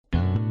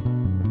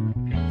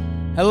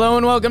Hello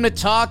and welcome to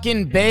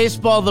Talkin'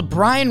 Baseball. The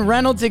Bryan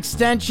Reynolds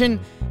extension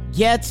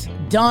gets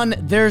done.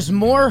 There's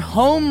more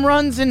home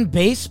runs in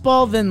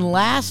baseball than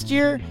last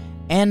year,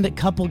 and a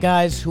couple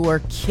guys who are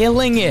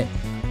killing it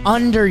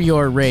under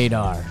your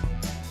radar.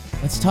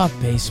 Let's talk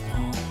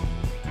baseball.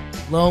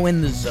 Low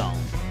in the zone.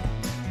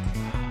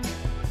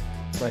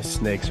 My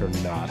snakes are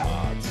not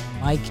hot.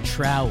 Mike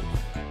Trout.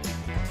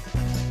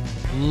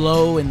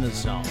 Low in the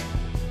zone.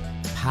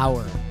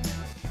 Power.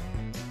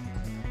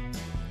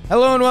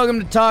 Hello and welcome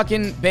to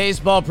Talkin'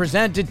 Baseball,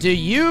 presented to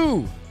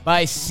you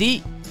by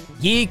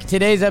SeatGeek.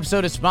 Today's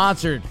episode is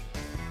sponsored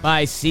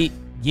by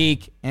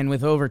SeatGeek, and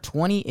with over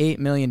 28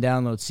 million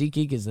downloads,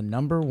 SeatGeek is the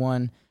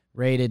 #1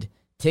 rated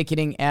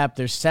ticketing app.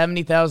 There's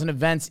 70,000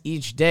 events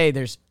each day.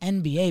 There's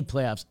NBA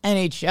playoffs,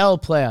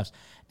 NHL playoffs.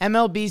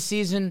 MLB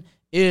season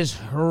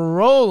is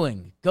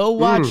rolling. Go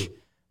watch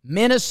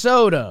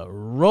Minnesota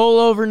roll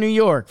over New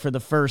York for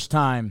the first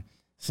time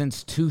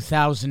since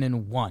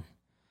 2001.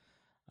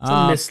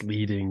 Some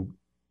misleading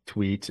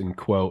tweet and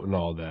quote and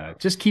all that.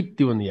 Just keep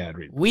doing the ad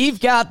read. We've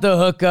got the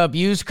hookup.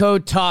 Use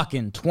code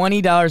TALKIN.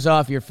 $20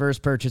 off your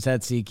first purchase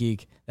at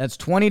SeatGeek. That's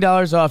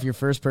 $20 off your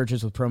first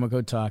purchase with promo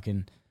code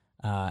TALKIN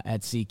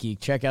at SeatGeek.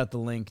 Check out the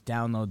link.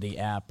 Download the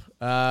app.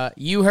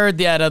 You heard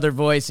that other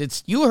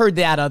voice. You heard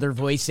that other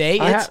voice, eh?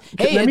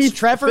 It's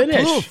Trevor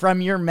Plouffe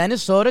from your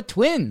Minnesota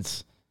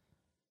Twins.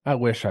 I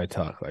wish I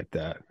talked like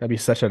that. I'd be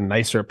such a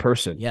nicer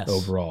person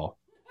overall.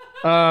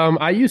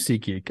 I use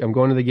SeatGeek. I'm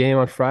going to the game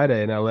on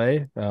Friday in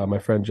LA. My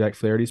friend Jack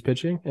Flaherty's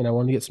pitching, and I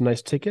wanted to get some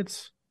nice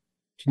tickets.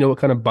 Do you know what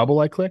kind of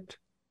bubble I clicked?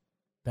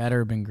 Bad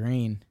Urban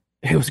Green.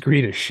 It was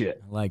green as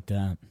shit. I like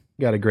that.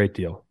 Got a great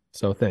deal.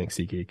 So thanks,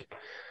 SeatGeek.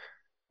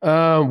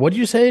 What'd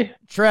you say?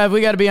 Trev, we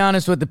got to be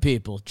honest with the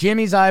people.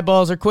 Jimmy's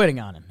eyeballs are quitting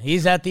on him.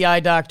 He's at the eye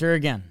doctor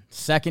again.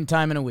 Second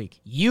time in a week.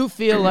 You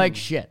feel like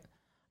shit.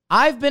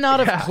 I've been out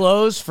of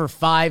clothes for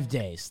 5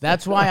 days.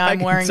 That's why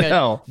I'm wearing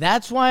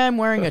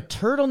a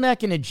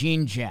turtleneck and a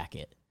jean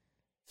jacket.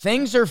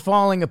 Things are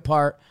falling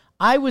apart.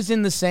 I was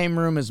in the same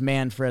room as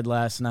Manfred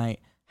last night.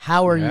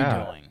 How are you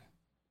doing?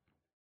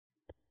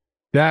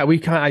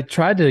 I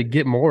tried to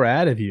get more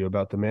out of you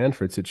about the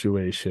Manfred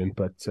situation,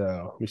 but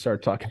we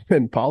started talking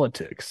in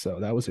politics,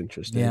 so that was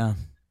interesting. Yeah.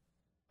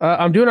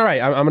 I'm doing all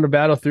right. I'm going to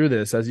battle through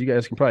this. As you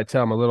guys can probably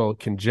tell, I'm a little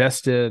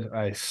congested.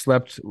 I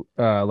slept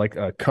like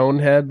a cone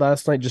head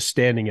last night, just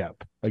standing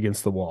up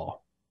against the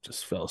wall.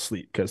 Just fell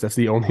asleep because that's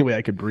the only way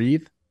I could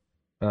breathe.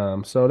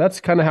 So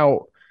that's kind of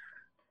how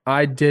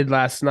I did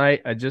last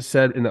night. I just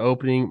said in the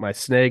opening, my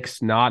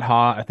snakes, not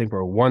hot. I think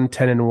we're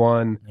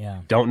 1-10-1. Yeah.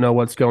 Don't know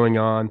what's going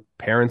on.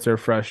 Parents are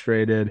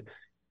frustrated.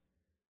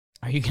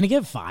 Are you going to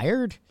get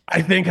fired?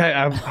 I think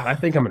I'm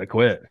going to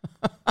quit.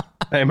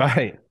 I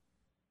might.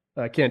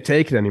 I can't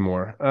take it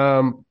anymore.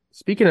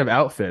 Speaking of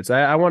outfits,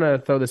 I want to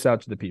throw this out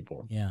to the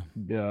people. Yeah.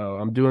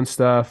 I'm doing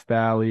stuff,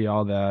 Bally,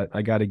 all that.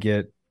 I got to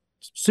get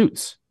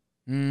suits.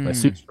 My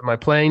suits for my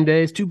playing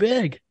days, too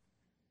big.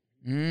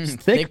 It's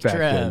thick back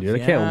then,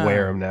 dude. I can't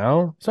wear them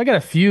now. So I got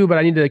a few, but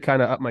I need to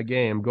kind of up my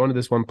game. I'm going to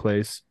this one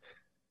place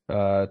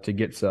to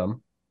get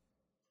some.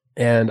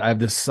 And I've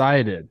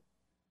decided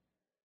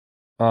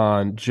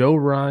on Joe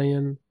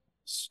Ryan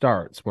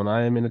starts when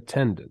I am in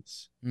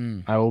attendance.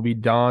 I will be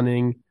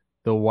donning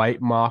the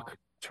white mock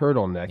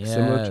turtleneck,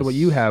 similar to what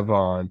you have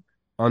on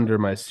under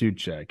my suit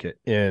jacket,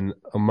 in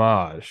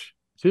homage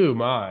to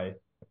my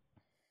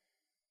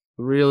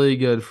really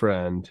good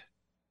friend,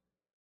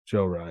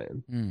 Joe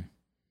Ryan.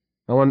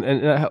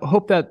 I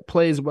hope that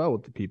plays well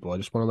with the people. I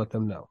just want to let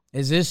them know.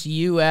 Is this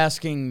you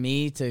asking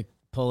me to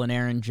pull an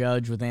Aaron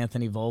Judge with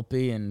Anthony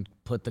Volpe and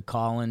put the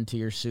call into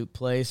your suit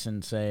place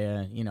and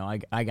say,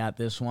 I got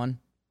this one?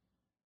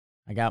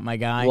 I got my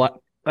guy?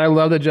 Well, I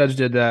love that Judge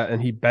did that,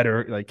 and he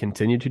better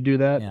continue to do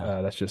that.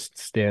 That's just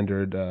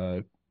standard.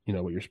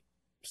 What your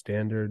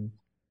standard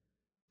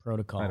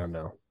protocol? I don't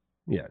know.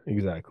 Yeah,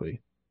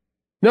 exactly.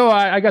 No,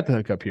 I got the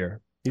hookup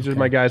here. These are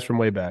my guys from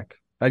way back.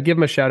 I'd give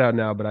them a shout out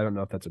now, but I don't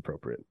know if that's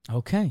appropriate.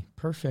 Okay,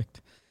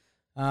 perfect.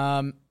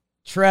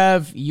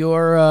 Trev,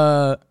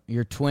 your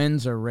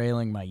Twins are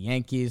railing my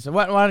Yankees.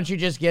 Why don't you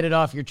just get it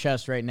off your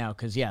chest right now?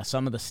 Because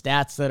some of the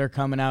stats that are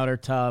coming out are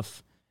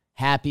tough.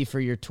 Happy for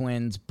your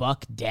Twins,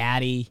 Buck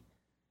Daddy.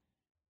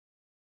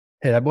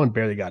 Hey, that one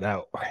barely got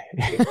out.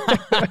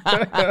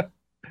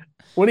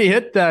 When he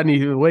hit that and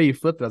the way he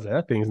flipped, I was like,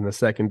 that thing's in the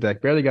second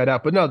deck. Barely got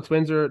out. But no, the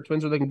Twins are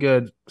looking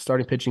good.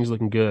 Starting pitching is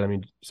looking good. I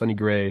mean, Sonny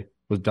Gray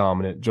was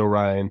dominant. Joe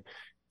Ryan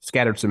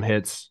scattered some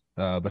hits,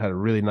 but had a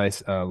really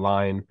nice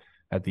line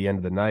at the end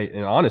of the night.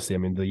 And honestly, I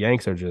mean, the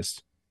Yanks are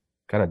just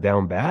kind of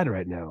down bad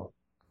right now.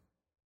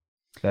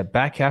 That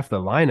back half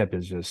of the lineup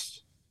is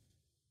just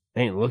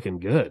ain't looking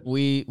good.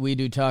 We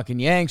do Talking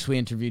Yanks. We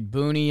interviewed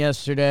Booney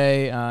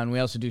yesterday, and we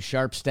also do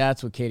Sharp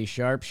Stats with Katie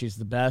Sharp. She's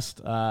the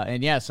best.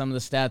 And some of the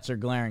stats are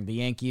glaring. The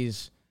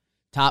Yankees'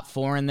 top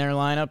 4 in their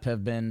lineup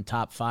have been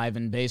top 5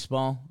 in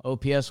baseball,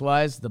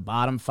 OPS-wise. The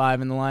bottom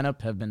 5 in the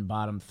lineup have been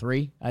bottom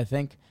 3, I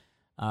think.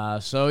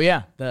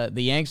 The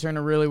Yanks are in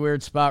a really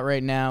weird spot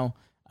right now.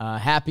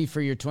 Happy for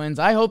your Twins.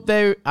 I hope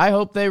they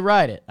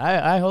ride it.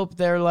 I hope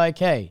they're like,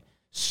 hey,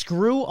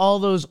 screw all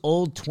those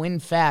old Twin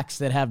facts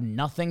that have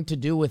nothing to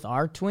do with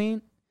our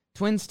Twins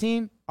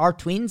team,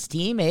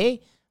 eh?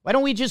 Why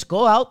don't we just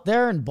go out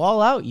there and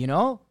ball out, you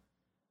know?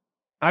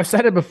 I've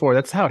said it before.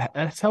 That's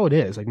how it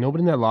is. Like,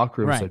 nobody in that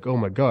locker room is like, oh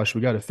my gosh,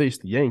 we got to face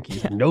the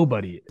Yankees.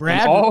 Nobody.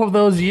 All of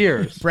those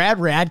years. Brad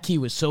Radke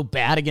was so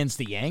bad against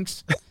the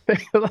Yanks.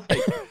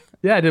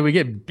 Yeah, did we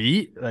get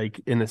beat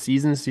like in the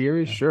season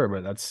series? Sure,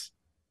 but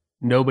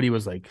nobody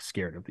was like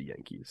scared of the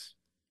Yankees.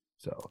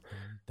 So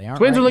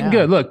Twins are looking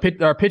good. Look,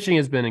 our pitching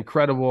has been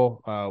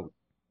incredible.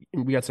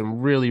 We got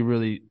some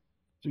really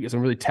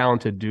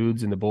talented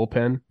dudes in the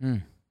bullpen.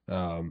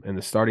 And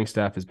the starting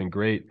staff has been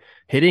great.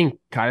 Hitting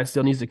kind of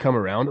still needs to come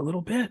around a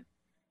little bit.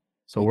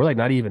 So we're like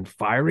not even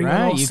firing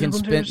on all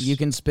cylinders. You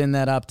can spin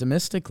that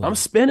optimistically. I'm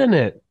spinning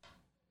it.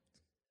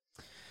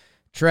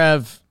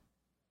 Trev,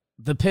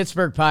 the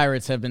Pittsburgh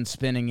Pirates have been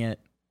spinning it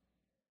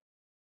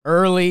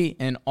early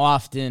and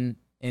often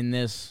in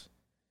this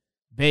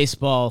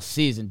baseball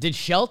season. Did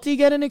Shelty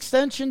get an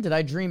extension? Did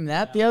I dream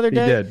that the other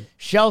day? He did.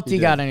 Shelty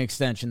got an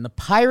extension. The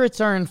Pirates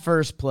are in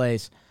first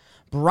place.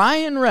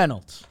 Bryan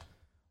Reynolds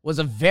was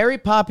a very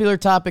popular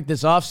topic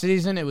this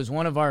offseason. It was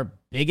one of our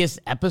biggest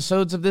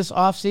episodes of this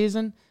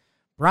offseason.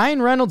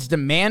 Bryan Reynolds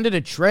demanded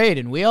a trade,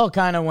 and we all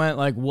kind of went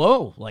like,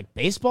 whoa, like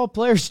baseball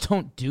players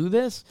don't do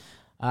this.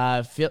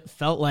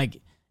 Felt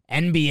like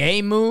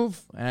NBA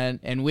move,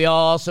 and we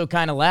all also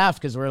kind of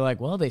laughed because we're like,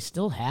 well, they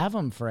still have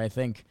him for, I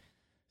think,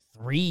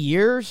 3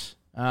 years.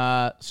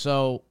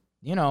 So,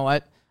 you know,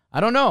 I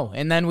don't know.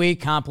 And then we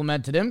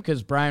complimented him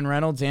because Bryan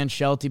Reynolds and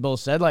Shelty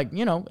both said, like,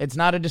 you know, it's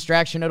not a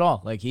distraction at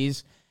all. Like,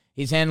 he's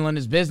handling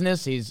his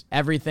business. He's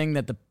everything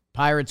that the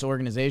Pirates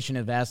organization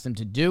have asked him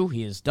to do.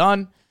 He has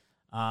done.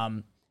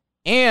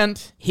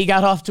 And he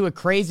got off to a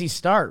crazy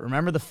start.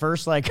 Remember the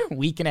first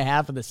week and a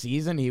half of the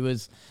season? He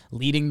was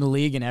leading the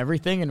league and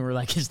everything. And we're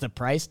like, is the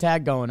price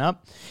tag going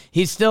up?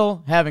 He's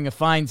still having a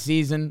fine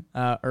season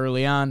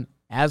early on,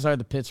 as are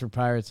the Pittsburgh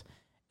Pirates.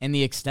 And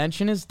the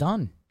extension is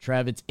done,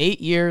 Trev. It's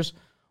 8 years,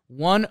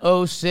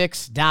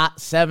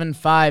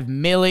 $106.75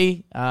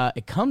 million.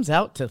 It comes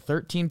out to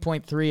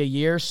 $13.3 a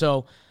year.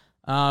 So,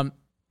 I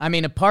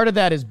mean, a part of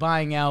that is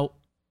buying out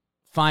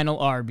final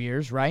arb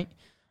years, right?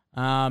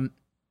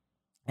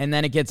 And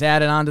then it gets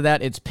added onto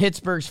that. It's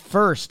Pittsburgh's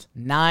first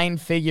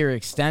 9-figure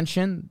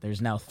extension.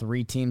 There's now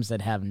 3 teams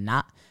that have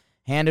not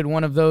handed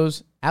one of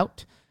those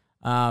out.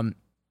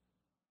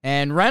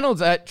 And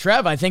Reynolds,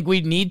 Trev, I think we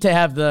need to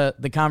have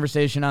the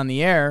conversation on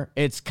the air.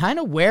 It's kind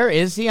of, where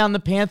is he on the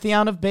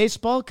pantheon of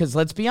baseball? Because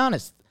let's be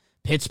honest,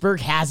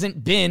 Pittsburgh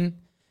hasn't been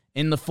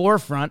in the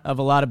forefront of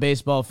a lot of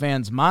baseball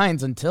fans'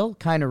 minds until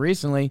kind of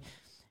recently.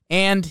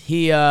 And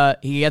he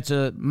gets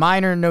a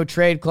minor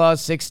no-trade clause,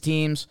 6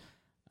 teams,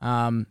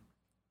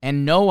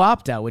 and no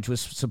opt-out, which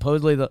was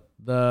supposedly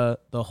the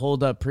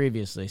holdup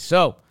previously.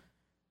 So,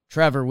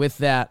 Trevor, with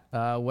that,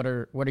 what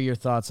are your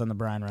thoughts on the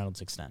Bryan Reynolds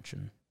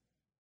extension?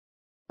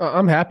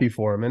 I'm happy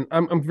for him, and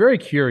I'm very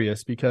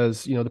curious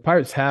because, you know, the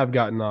Pirates have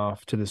gotten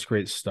off to this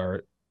great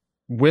start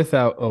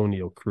without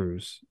O'Neal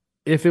Cruz.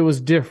 If it was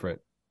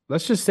different,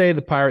 let's just say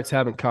the Pirates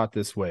haven't caught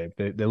this wave.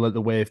 They let the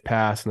wave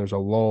pass, and there's a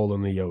lull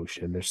in the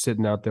ocean. They're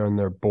sitting out there on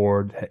their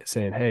board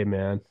saying, hey,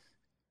 man,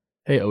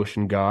 hey,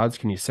 ocean gods,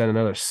 can you send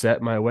another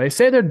set my way?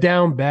 Say they're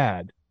down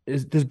bad.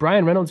 Does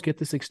Bryan Reynolds get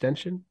this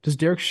extension? Does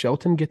Derek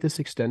Shelton get this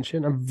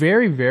extension? I'm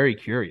very, very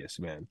curious,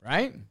 man.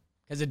 Right?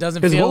 Because it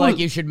doesn't feel like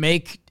you should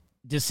make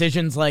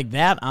decisions like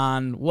that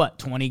on,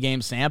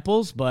 20-game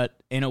samples? But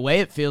in a way,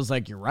 it feels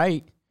like you're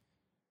right.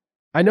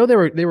 I know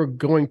they were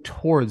going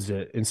towards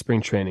it in spring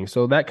training,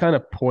 so that kind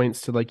of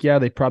points to yeah,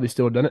 they probably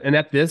still have done it. And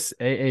at this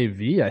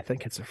AAV, I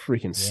think it's a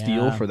freaking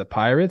steal for the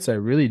Pirates. I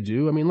really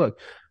do. I mean, look,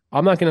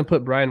 I'm not going to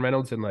put Bryan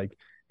Reynolds in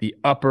the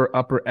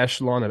upper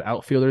echelon of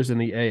outfielders in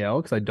the AL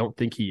because I don't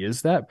think he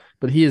is that,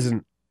 but he is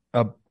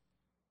a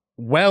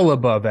well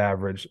above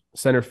average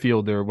center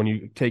fielder when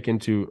you take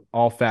into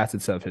all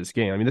facets of his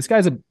game. I mean, this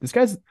guy's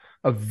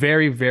a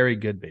very, very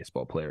good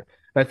baseball player.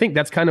 And I think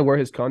that's kind of where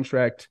his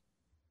contract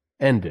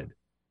ended.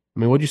 I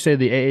mean, what'd you say?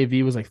 The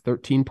AAV was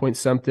 13 point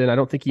something. I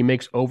don't think he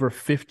makes over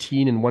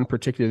 15 in one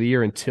particular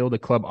year until the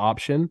club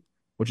option,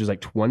 which is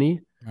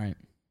 20. Right.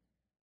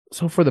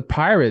 So for the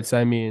Pirates,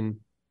 I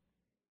mean,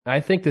 I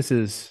think this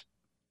is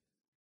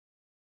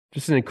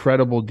just an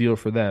incredible deal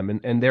for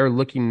them. And they're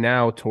looking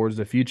now towards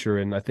the future.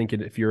 And I think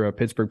if you're a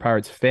Pittsburgh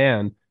Pirates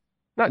fan,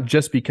 not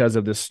just because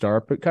of this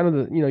start, but kind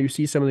of you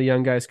see some of the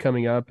young guys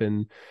coming up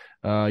and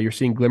you're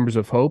seeing glimmers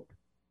of hope.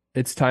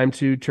 It's time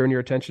to turn your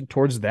attention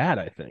towards that,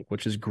 I think,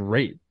 which is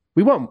great.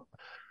 We want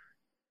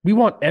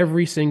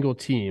every single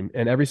team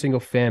and every single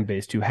fan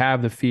base to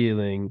have the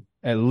feeling,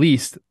 at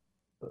least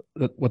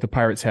what the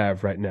Pirates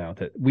have right now,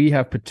 that we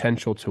have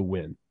potential to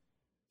win.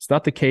 It's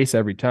not the case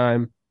every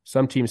time.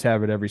 Some teams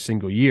have it every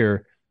single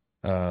year.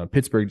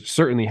 Pittsburgh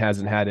certainly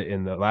hasn't had it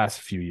in the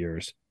last few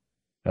years.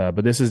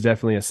 But this is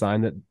definitely a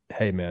sign that,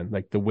 hey, man,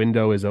 the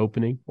window is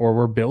opening, or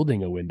we're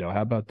building a window.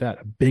 How about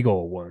that? A big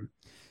old one.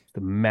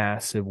 The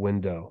massive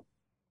window.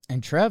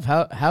 And Trev,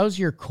 how's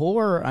your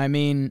core? I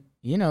mean,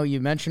 you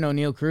mentioned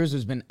O'Neal Cruz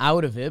has been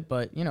out of it,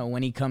 but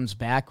when he comes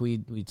back,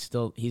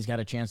 he's got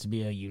a chance to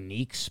be a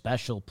unique,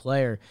 special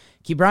player.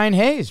 Bryan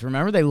Hayes,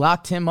 remember they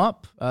locked him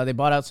up. They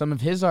bought out some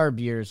of his arb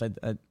years.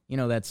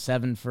 That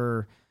 7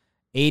 for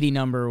 80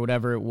 number or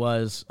whatever it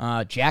was.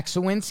 Jack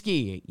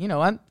Sawinski,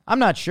 I'm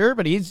not sure,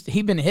 but he's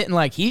been hitting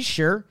like he's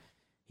sure.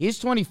 He's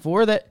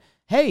 24. That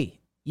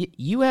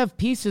you have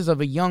pieces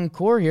of a young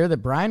core here that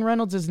Bryan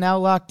Reynolds is now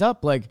locked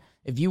up. Like,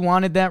 if you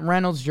wanted that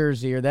Reynolds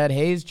jersey or that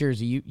Hayes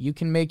jersey, you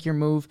can make your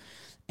move.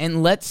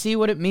 And let's see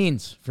what it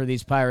means for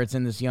these Pirates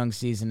in this young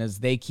season as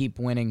they keep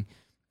winning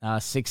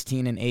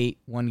 16-8,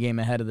 one game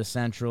ahead of the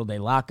Central. They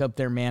lock up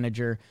their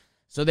manager.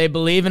 So they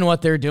believe in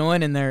what they're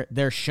doing, and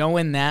they're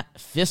showing that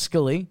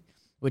fiscally,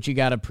 which you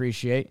got to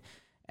appreciate.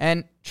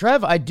 And,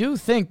 Trev, I do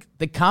think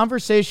the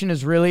conversation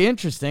is really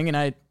interesting, and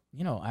I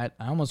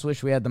almost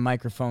wish we had the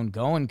microphone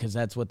going because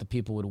that's what the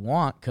people would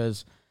want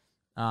because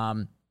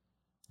when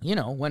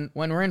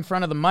we're in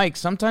front of the mic,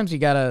 sometimes you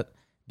got to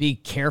be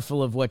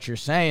careful of what you're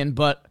saying.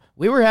 But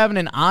we were having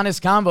an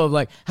honest convo of,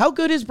 like, how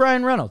good is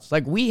Bryan Reynolds?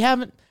 Like,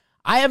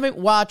 I haven't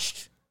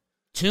watched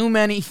too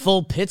many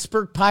full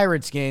Pittsburgh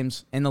Pirates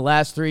games in the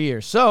last 3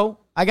 years. So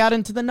I got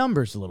into the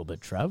numbers a little bit,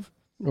 Trev.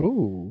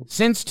 Ooh.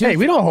 Hey,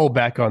 we don't hold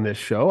back on this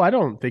show. I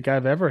don't think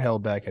I've ever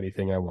held back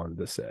anything I wanted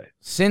to say.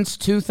 Since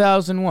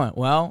 2001.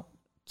 Well,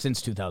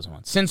 since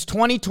 2001. Since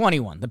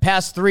 2021, the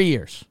past 3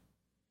 years.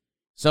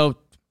 So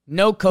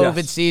no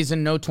COVID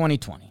season, no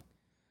 2020.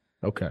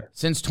 Okay.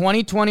 Since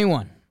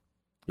 2021,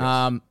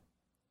 yes.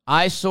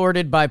 I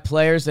sorted by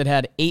players that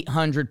had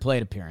 800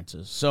 plate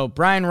appearances. So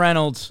Bryan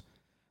Reynolds,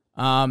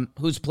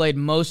 who's played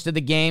most of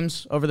the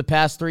games over the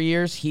past 3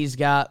 years, he's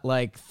got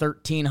like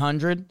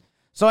 1,300.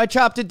 So I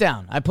chopped it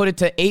down. I put it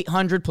to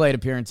 800 plate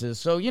appearances.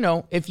 So,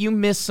 if you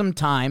miss some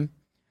time,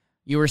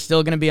 you were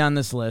still going to be on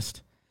this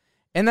list.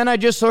 And then I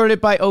just sorted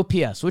it by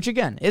OPS, which,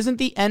 again, isn't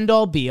the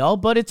end-all, be-all,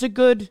 but it's a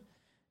good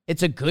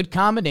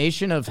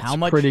combination of how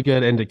much. Pretty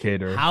good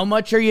indicator. How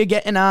much are you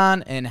getting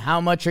on and how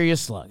much are you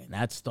slugging?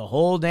 That's the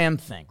whole damn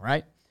thing,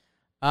 right?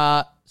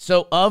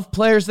 So of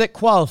players that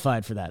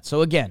qualified for that.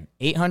 So again,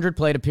 800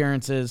 plate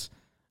appearances,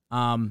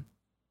 and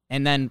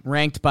then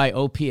ranked by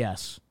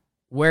OPS.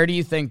 Where do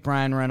you think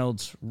Bryan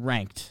Reynolds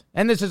ranked?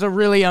 And this is a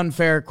really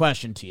unfair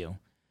question to you.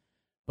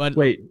 But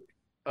wait,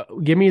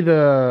 give me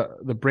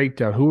the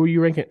breakdown. Who are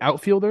you ranking?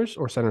 Outfielders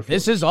or center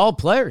fielders? This is all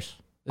players.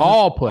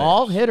 All players.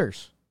 All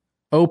hitters.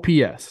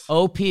 OPS.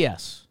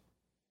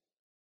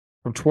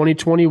 From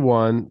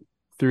 2021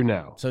 through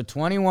now. So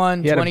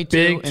 21,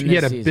 22, he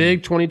had a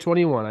big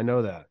 2021. I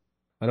know that.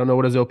 I don't know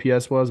what his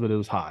OPS was, but it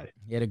was high.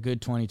 He had a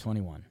good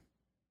 2021.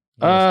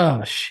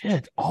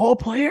 Shit. All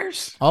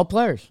players? All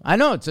players. I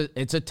know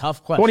it's a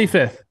tough question.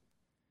 25th.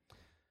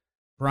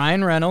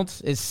 Bryan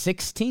Reynolds is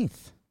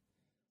 16th.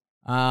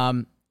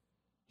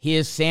 He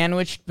is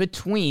sandwiched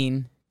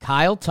between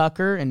Kyle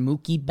Tucker and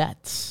Mookie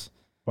Betts.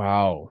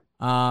 Wow.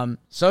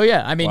 So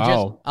yeah, I mean,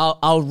 wow.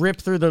 I'll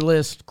rip through the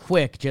list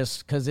quick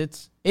just because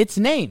it's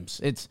names.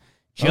 It's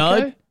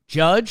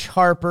Judge,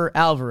 Harper,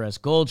 Alvarez,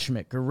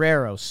 Goldschmidt,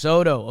 Guerrero,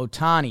 Soto,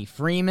 Ohtani,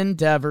 Freeman,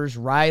 Devers,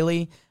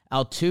 Riley,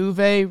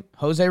 Altuve,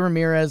 Jose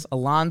Ramirez,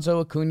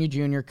 Alonso, Acuna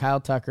Jr., Kyle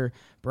Tucker,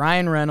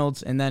 Bryan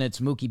Reynolds, and then it's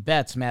Mookie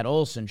Betts, Matt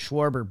Olson,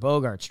 Schwarber,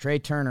 Bogarts, Trey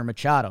Turner,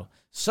 Machado.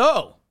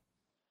 So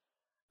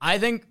I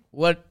think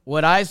what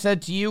I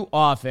said to you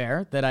off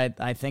air that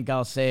I think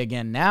I'll say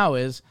again now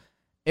is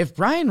if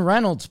Bryan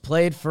Reynolds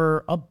played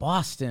for a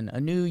Boston,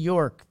 a New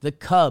York, the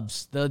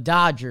Cubs, the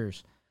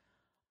Dodgers,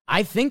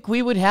 I think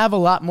we would have a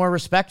lot more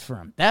respect for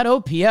him. That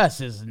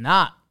OPS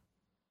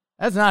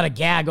that's not a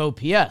gag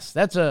OPS.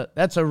 That's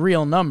a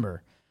real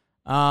number.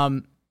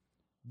 I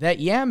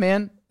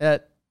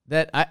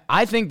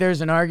think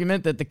there's an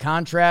argument that the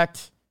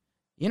contract,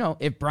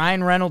 if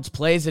Bryan Reynolds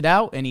plays it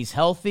out and he's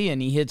healthy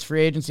and he hits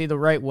free agency the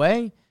right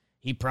way,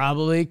 he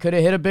probably could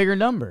have hit a bigger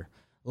number.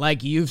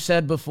 Like you've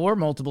said before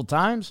multiple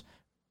times,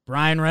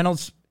 Bryan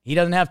Reynolds, he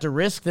doesn't have to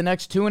risk the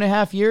next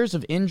 2.5 years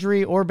of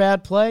injury or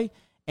bad play,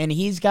 and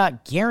he's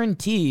got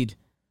guaranteed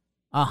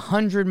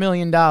 $100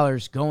 million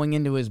going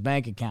into his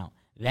bank account.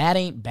 That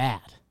ain't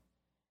bad.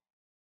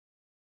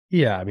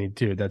 Yeah, I mean,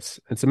 dude, it's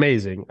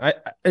amazing.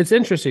 It's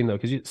interesting though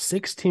because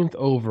 16th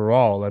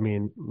overall. I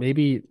mean,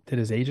 maybe did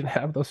his agent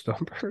have those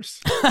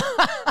numbers?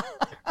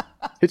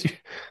 Did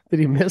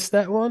he miss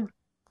that one?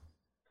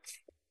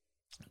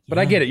 But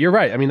yeah. I get it. You're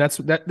right. I mean,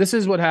 this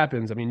is what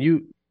happens. I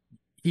mean,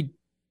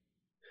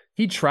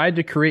 he tried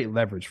to create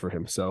leverage for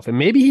himself, and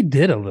maybe he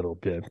did a little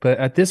bit. But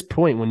at this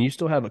point, when you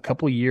still have a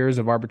couple years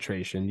of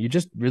arbitration, you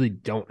just really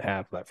don't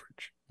have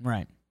leverage.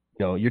 Right.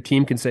 Your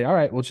team can say, all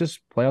right, we'll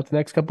just play out the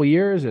next couple of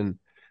years and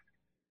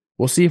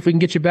we'll see if we can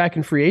get you back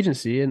in free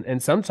agency.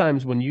 And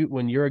sometimes when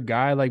you're a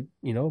guy like,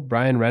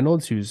 Bryan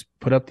Reynolds, who's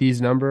put up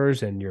these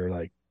numbers and you're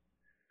like,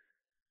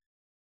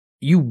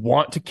 you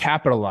want to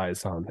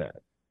capitalize on that.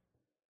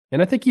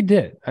 And I think he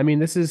did. I mean,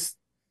 this is,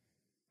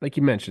 like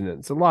you mentioned,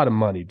 it's a lot of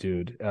money,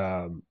 dude.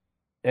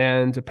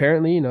 And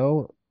apparently,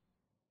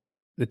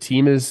 the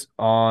team is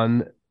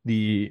on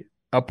the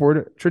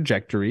upward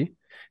trajectory.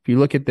 if you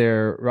look at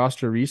their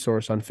roster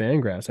resource on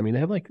Fangraphs, I mean, they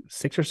have like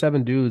 6 or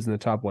 7 dudes in the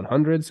top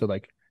 100. So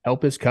like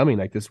help is coming.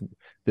 Like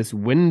this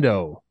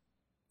window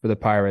for the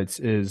Pirates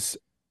is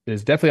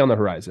definitely on the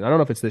horizon. I don't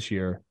know if it's this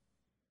year,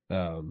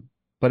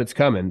 but it's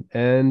coming.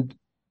 And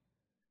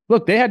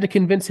look, they had to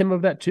convince him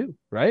of that too,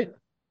 right?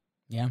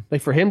 Yeah.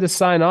 Like for him to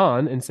sign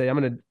on and say, I'm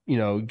going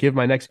to, give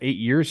my next 8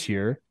 years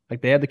here.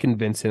 Like they had to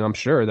convince him, I'm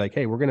sure, like,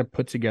 hey, we're going to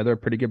put together a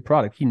pretty good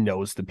product. He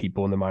knows the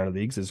people in the minor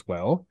leagues as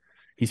well.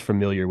 He's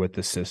familiar with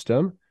the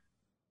system.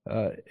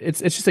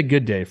 It's just a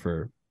good day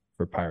for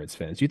Pirates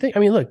fans. Do you think,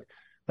 I mean, look,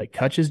 like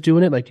Kutch is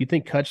doing it. Like, do you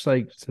think Kutch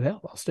said, hell,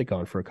 I'll stick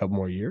on for a couple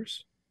more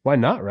years? Why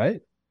not,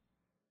 right?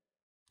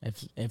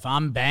 If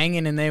I'm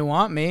banging and they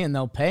want me and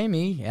they'll pay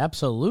me,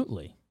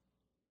 absolutely.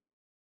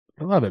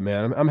 I love it,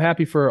 man. I'm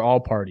happy for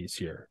all parties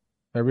here.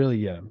 I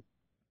really am.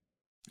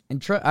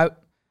 And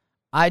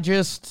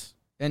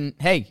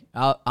hey,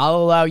 I'll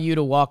allow you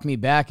to walk me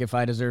back if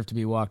I deserve to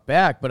be walked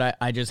back. But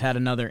I just had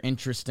another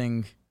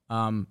interesting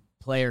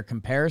player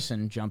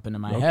comparison jump into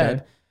my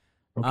head.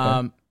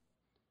 Okay.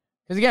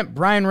 Because again,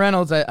 Bryan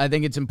Reynolds, I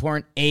think it's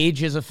important.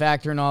 Age is a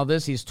factor in all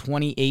this. He's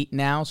 28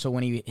 now, so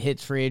when he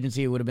hits free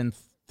agency, it would have been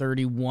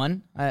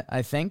 31,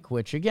 I think.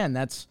 Which again,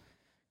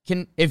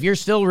 if you're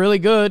still really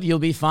good, you'll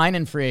be fine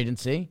in free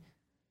agency.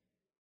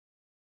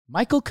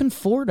 Michael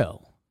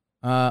Conforto.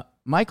 I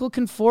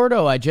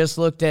just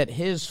looked at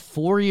his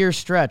 4-year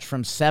stretch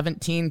from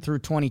 17 through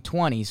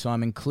 2020, so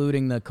I'm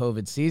including the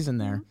COVID season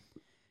there.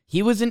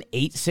 He was an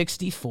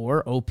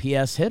 .864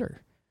 OPS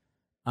hitter.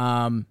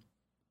 And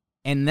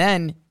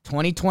then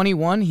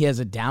 2021, he has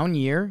a down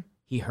year.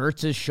 He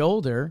hurts his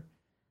shoulder,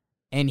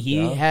 and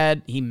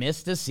he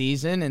missed a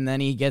season, and then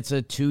he gets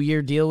a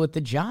 2-year deal with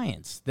the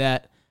Giants.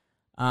 That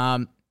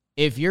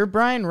if you're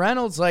Bryan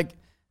Reynolds, like,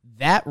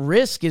 that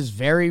risk is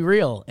very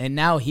real, and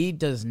now he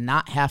does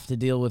not have to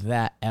deal with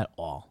that at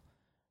all.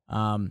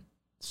 I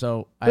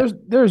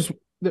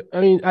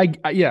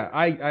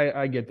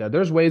get that.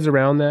 There's ways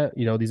around that.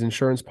 These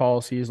insurance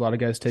policies, a lot of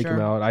guys take them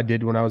out. I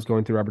did when I was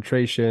going through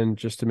arbitration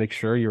just to make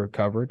sure you were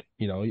covered.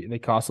 They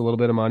cost a little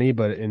bit of money,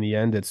 but in the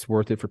end, it's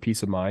worth it for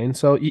peace of mind.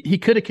 So he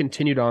could have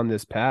continued on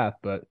this path,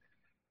 but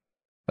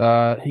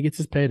he gets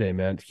his payday,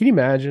 man. Can you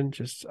imagine?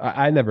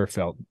 I never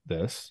felt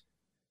this.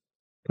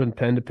 Putting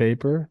pen to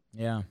paper.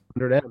 Yeah.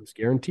 100 M's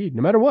guaranteed,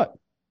 no matter what.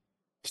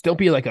 Just don't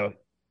be like a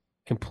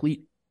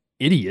complete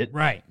idiot.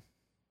 Right.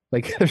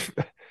 Like,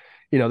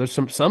 there's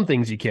some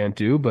things you can't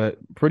do, but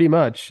pretty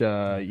much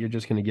you're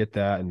just going to get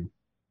that. And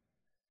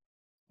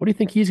what do you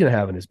think he's going to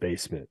have in his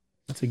basement?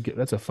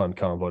 That's a fun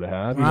combo to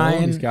have.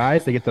 These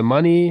guys, they get the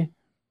money.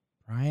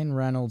 Bryan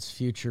Reynolds'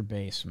 future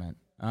basement.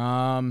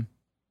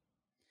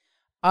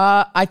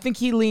 I think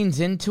he leans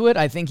into it.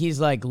 I think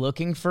he's like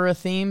looking for a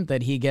theme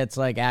that he gets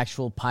like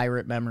actual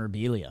pirate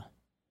memorabilia.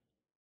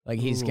 Like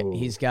he's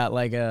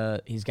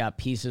got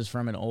pieces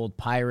from an old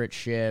pirate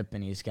ship,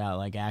 and he's got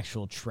like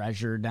actual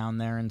treasure down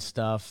there and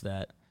stuff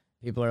that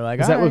people are like,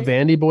 is that what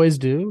Vandy boys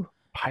do?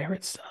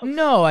 Pirate stuff?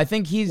 No, I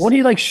think won't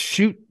he like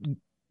shoot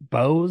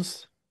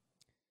bows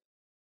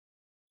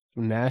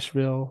from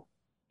Nashville?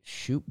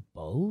 Shoot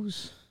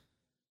bows?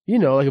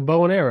 Like a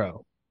bow and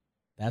arrow.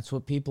 That's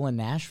what people in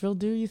Nashville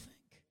do, you think?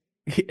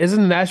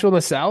 Isn't Nashville in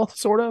the South,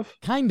 sort of?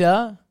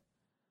 Kinda.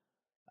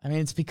 I mean,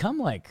 it's become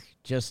like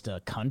just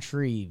a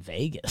country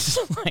Vegas.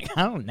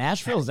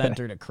 Nashville's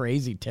entered a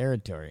crazy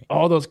territory.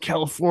 All those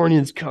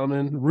Californians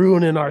coming,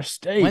 ruining our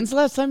state. When's the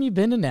last time you've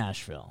been to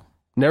Nashville?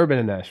 Never been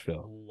to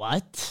Nashville.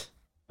 What?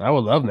 I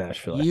would love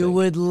Nashville. You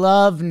would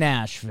love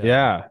Nashville.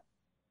 Yeah.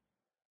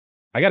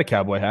 I got a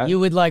cowboy hat. You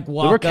would like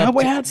walk up.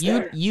 Cowboy hats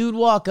there? You'd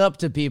walk up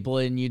to people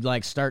and you'd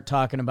like start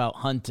talking about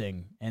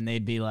hunting, and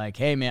they'd be like,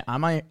 "Hey man,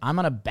 I'm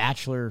on a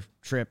bachelor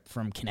trip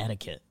from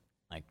Connecticut.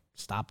 Like,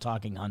 stop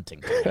talking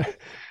hunting."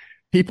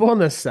 People in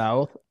the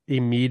South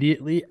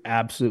immediately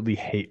absolutely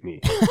hate me,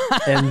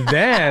 and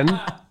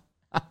then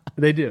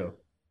they do.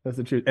 That's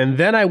the truth. And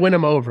then I win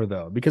them over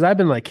though, because I've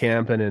been like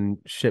camping and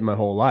shit my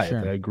whole life.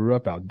 Sure. I grew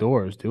up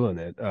outdoors doing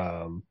it.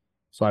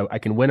 So I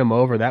can win them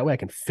over. That way I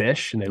can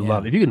fish, and they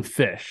love it. If you can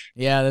fish.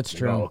 Yeah, that's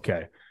true. Oh,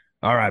 okay.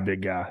 All right,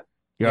 big guy.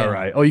 You're all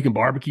right. Oh, you can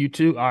barbecue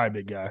too? All right,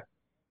 big guy.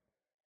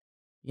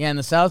 Yeah, in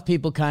the South,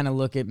 people kind of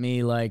look at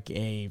me like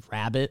a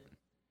rabbit.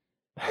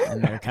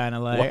 And they're kind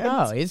of like,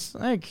 oh, he's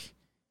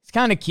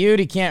kind of cute.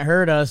 He can't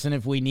hurt us. And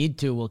if we need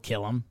to, we'll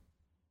kill him.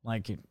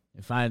 Like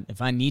if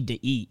I need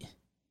to eat.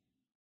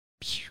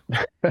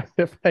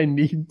 If I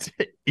need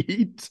to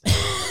eat.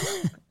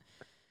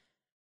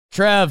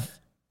 Trev.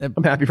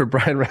 I'm happy for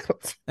Bryan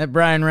Reynolds. That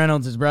Bryan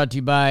Reynolds is brought to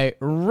you by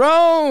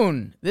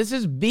Roan. This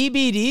is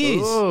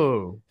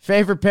BBD's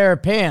favorite pair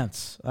of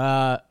pants.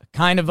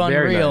 Kind of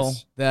unreal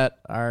that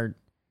our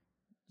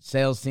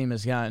sales team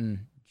has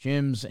gotten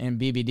gyms and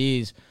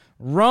BBDs.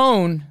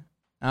 Roan,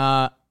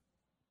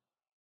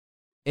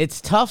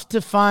 it's tough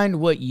to find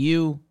what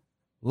you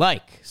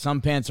like.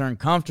 Some pants are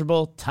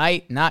uncomfortable,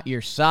 tight, not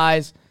your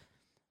size.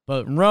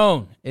 But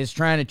Roan is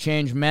trying to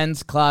change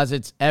men's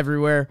closets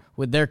everywhere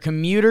with their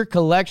commuter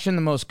collection,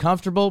 the most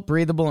comfortable,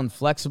 breathable, and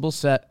flexible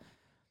set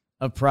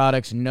of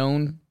products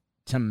known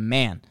to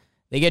man.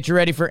 They get you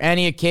ready for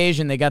any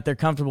occasion. They got their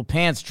comfortable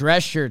pants,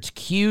 dress shirts,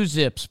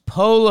 Q-zips,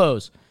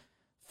 polos,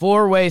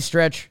 4-way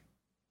stretch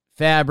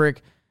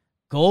fabric,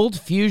 Gold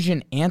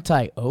Fusion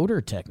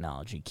anti-odor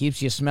technology.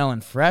 Keeps you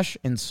smelling fresh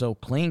and so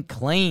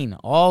clean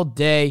all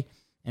day.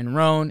 And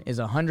Rhone is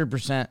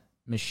 100%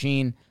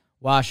 machine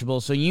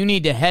washable. So you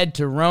need to head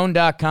to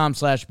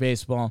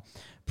Rhone.com/baseball.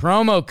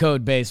 Promo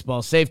code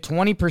baseball. Save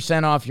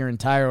 20% off your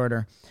entire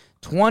order.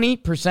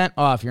 20%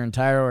 off your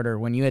entire order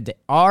when you head to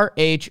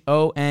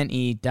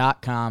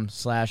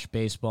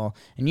RHONE.com/baseball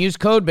and use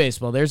code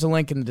baseball. There's a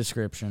link in the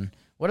description.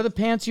 What are the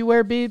pants you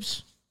wear,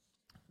 Beebs?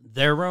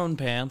 Their Rhone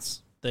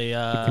pants. They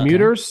the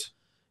commuters?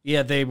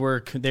 Yeah,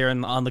 they're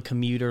on the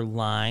commuter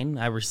line.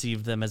 I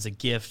received them as a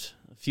gift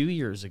a few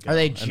years ago. Are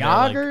they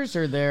joggers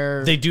or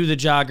they're... They do the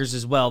joggers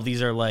as well.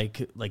 These are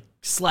like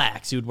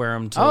slacks. You'd wear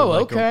them to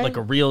like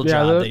a real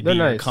job. They'd be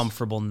nice.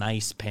 Comfortable,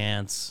 nice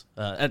pants.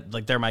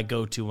 Like they're my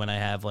go-to when I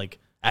have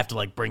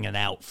to bring an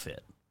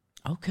outfit.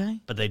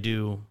 Okay. But they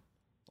do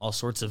all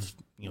sorts of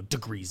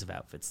degrees of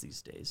outfits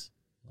these days.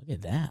 Look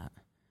at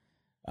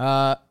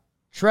that.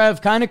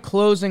 Trev, kind of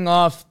closing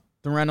off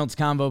the Reynolds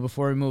combo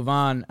before we move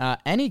on.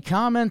 Any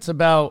comments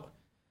about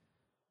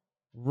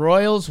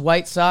Royals,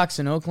 White Sox,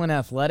 and Oakland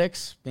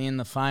Athletics being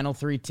the final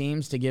 3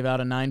 teams to give out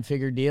a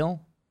 9-figure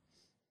deal?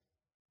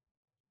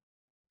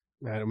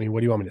 I mean,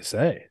 what do you want me to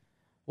say?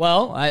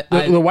 Well,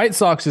 the White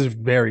Sox is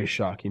very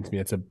shocking to me.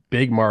 It's a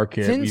big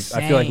market.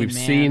 Insane, I feel like we've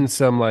seen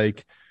some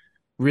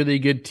really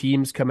good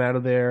teams come out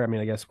of there. I mean,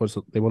 I guess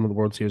they won the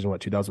World Series in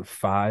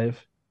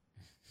 2005.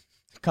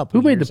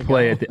 Who made the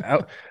play ago. at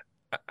the?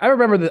 I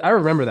remember that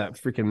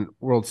freaking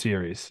World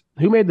Series.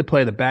 Who made the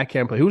play? The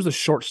backhand play. Who was the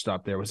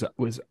shortstop there? Was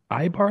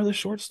Ibar the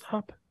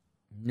shortstop?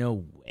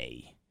 No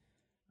way.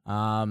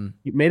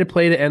 He made a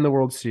play to end the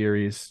World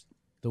Series.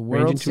 The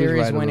World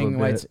Series winning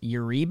Whites.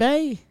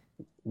 Uribe?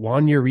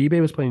 Juan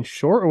Uribe was playing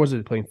short, or was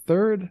it playing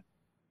third?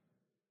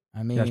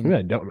 I mean, gosh, maybe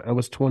I don't. It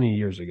was 20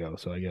 years ago,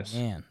 so I guess.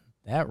 Man,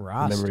 that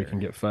roster. Memory can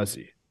get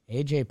fuzzy.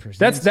 AJ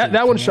Przinsky.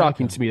 That one's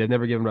shocking to me. They've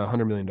never given him a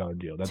 $100 million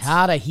deal. That's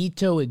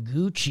Tadahito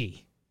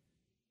Iguchi.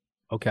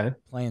 Okay.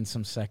 Playing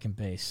some second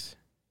base.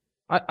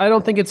 I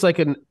don't think it's I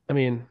guess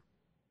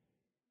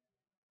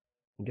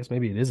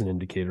maybe it is an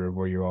indicator of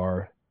where you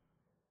are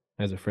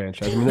as a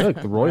franchise. I mean,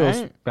 look, the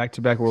Royals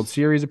back-to-back World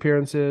Series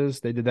appearances.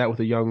 They did that with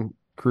a young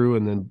crew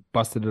and then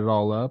busted it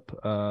all up.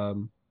 I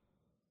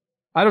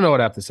don't know what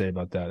I have to say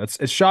about that.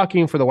 It's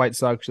shocking for the White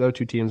Sox. The other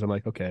 2 teams, I'm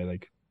like, okay,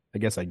 I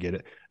guess I get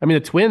it. I mean,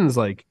 the Twins,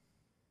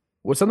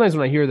 sometimes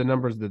when I hear the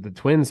numbers that the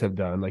Twins have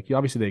done,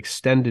 obviously they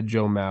extended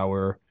Joe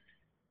Mauer,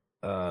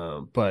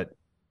 but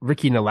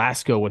Ricky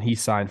Nolasco, when he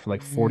signed for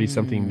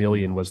 40-something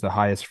million, was the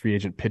highest free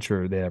agent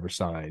pitcher they ever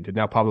signed. And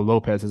now Pablo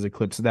Lopez has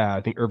eclipsed that.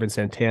 I think Irvin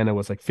Santana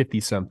was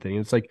 50-something.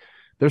 It's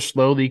they're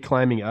slowly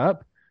climbing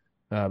up,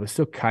 but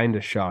still kind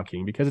of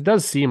shocking because it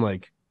does seem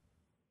like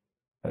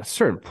at a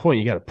certain point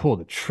you got to pull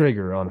the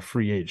trigger on a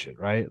free agent,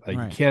 right?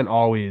 You can't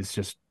always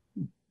just,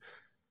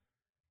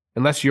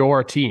 unless you're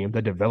a team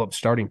that develops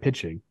starting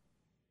pitching,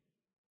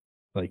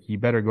 you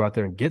better go out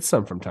there and get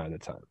some from time to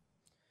time.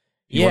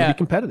 You want to be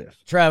competitive.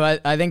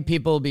 Trev, I think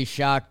people will be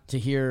shocked to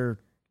hear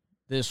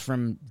this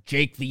from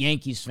Jake, the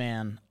Yankees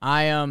fan.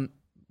 The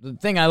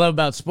thing I love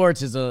about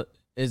sports is a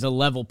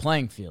level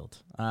playing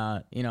field.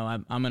 I'm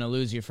going to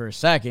lose you for a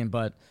second,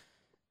 but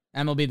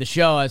MLB The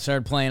Show, I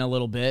started playing a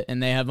little bit,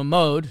 and they have a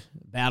mode,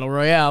 Battle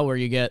Royale, where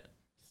you get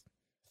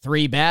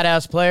 3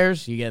 badass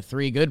players, you get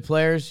 3 good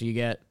players, you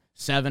get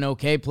 7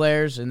 okay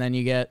players, and then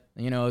you get,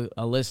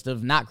 a list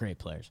of not great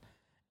players.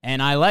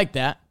 And I like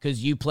that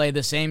because you play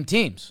the same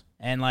teams.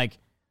 And,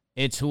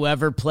 it's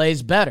whoever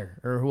plays better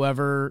or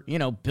whoever,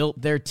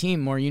 built their team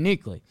more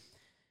uniquely.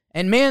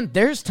 And, man,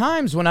 there's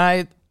times when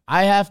I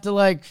have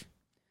to,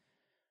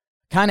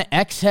 kind of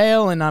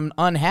exhale and I'm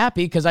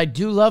unhappy because I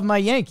do love my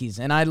Yankees.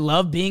 And I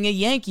love being a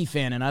Yankee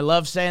fan. And I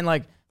love saying,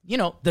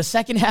 the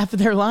second half of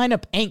their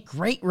lineup ain't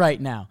great right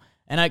now.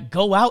 And I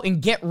go out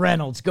and get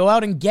Reynolds, go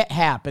out and get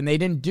Happ. And they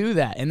didn't do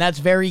that. And that's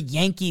very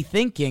Yankee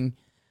thinking.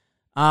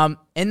 And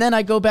then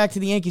I go back to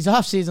the Yankees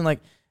offseason,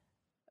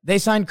 they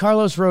signed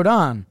Carlos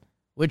Rodon,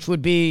 which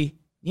would be,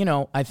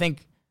 I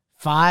think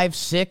 5,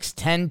 6,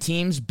 10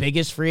 teams'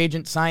 biggest free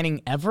agent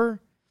signing ever.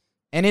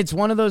 And it's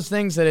one of those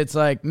things that it's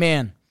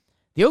man,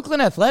 the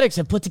Oakland Athletics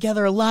have put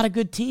together a lot of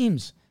good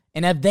teams.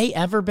 And have they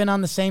ever been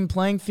on the same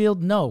playing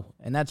field? No.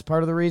 And that's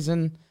part of the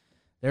reason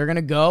they're going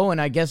to go.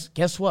 And I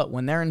guess what?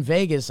 When they're in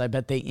Vegas, I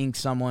bet they ink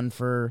someone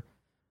for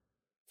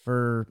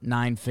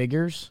 9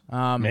 figures.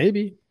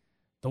 Maybe.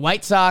 The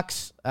White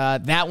Sox,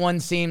 that one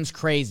seems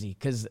crazy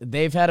because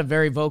they've had a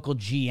very vocal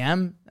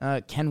GM,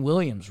 Ken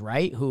Williams,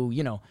 right? Who,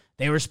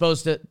 they were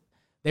supposed to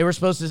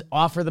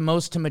offer the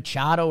most to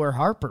Machado or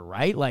Harper,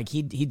 right?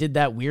 He did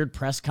that weird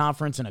press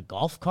conference in a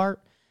golf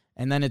cart,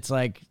 and then it's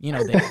they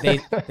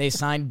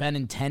signed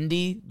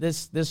Benintendi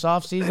this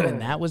offseason, and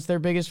that was their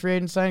biggest free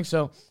agent signing.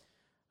 So,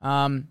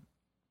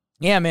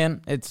 yeah,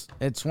 man,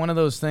 it's one of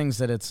those things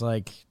that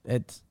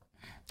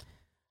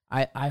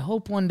I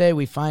hope one day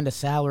we find a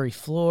salary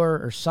floor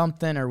or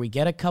something, or we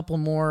get a couple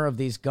more of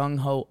these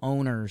gung-ho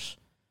owners.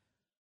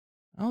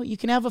 Oh, you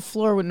can have a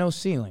floor with no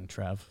ceiling,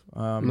 Trev.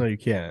 No, you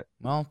can't.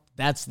 Well,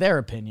 that's their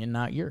opinion,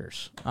 not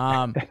yours.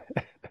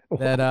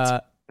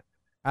 That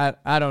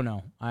I don't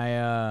know.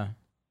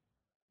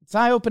 It's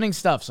eye-opening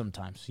stuff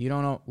sometimes. You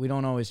don't know. We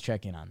don't always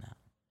check in on that.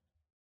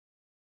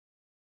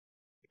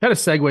 Kind of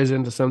segues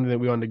into something that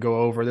we wanted to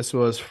go over. This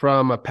was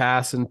from a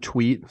Passon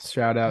tweet.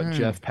 Shout out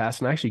Jeff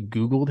Passon. I actually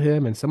Googled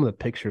him, and some of the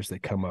pictures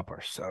that come up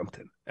are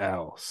something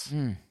else.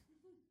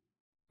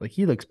 Like,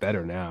 he looks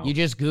better now. You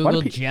just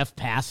Googled Jeff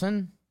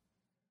Passon?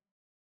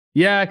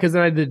 Yeah, because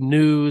then I did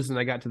news, and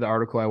I got to the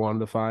article I wanted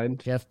to find.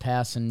 Jeff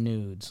Passon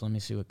nudes. Let me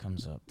see what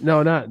comes up.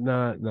 No,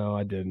 no,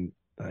 I didn't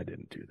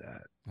do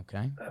that.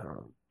 Okay.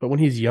 But when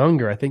he's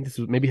younger, I think this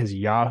was maybe his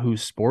Yahoo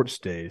Sports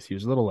days. He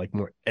was a little like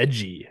more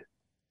edgy.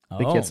 I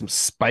think he had some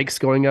spikes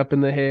going up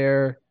in the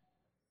hair.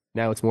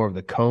 Now it's more of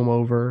the comb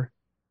over,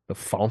 the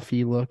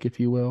fancy look, if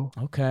you will.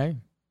 Okay.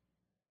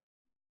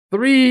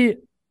 3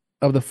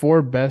 of the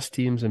 4 best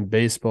teams in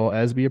baseball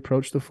as we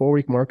approach the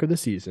 4-week mark of the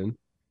season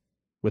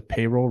with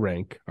payroll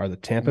rank are the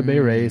Tampa Bay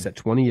Rays at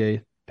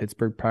 28th,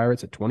 Pittsburgh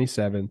Pirates at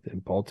 27th,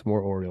 and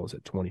Baltimore Orioles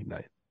at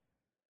 29th.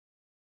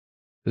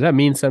 Does that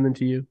mean something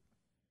to you?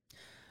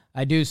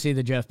 I do see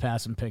the Jeff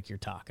Passon pick you're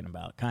talking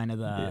about. Kind of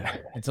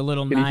it's a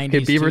little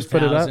 90s,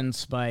 2000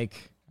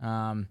 spike.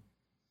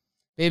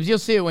 Babes, you'll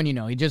see it when you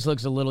know. He just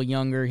looks a little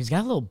younger. He's got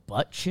a little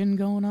butt chin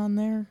going on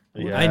there.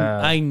 Yeah,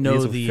 I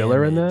know the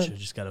filler image. in that. I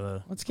just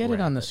gotta let's get it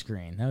on the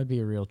screen. That would be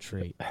a real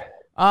treat.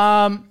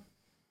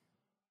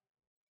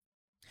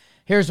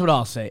 Here's what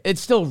I'll say.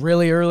 It's still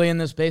really early in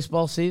this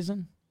baseball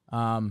season.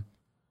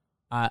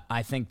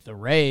 I think the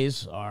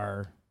Rays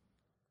are...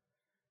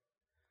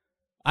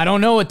 I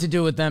don't know what to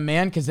do with them,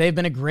 man, because they've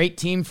been a great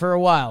team for a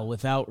while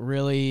without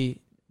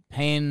really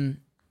paying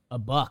a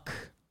buck.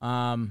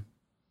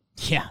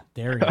 Yeah,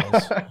 there he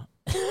is.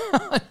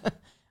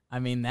 I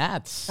mean,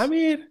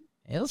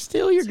 he'll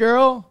steal your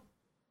girl,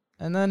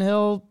 and then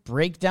he'll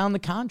break down the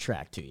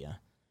contract to you.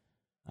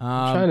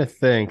 I'm trying to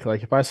think,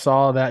 like, if I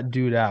saw that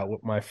dude out,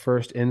 what my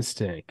first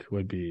instinct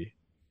would be.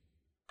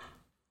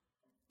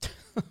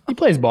 He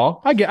plays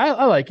ball. I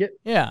like it.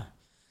 Yeah.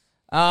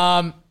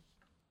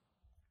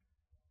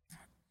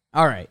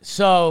 All right,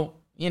 so,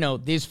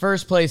 these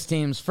first place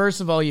teams,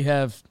 first of all, you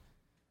have,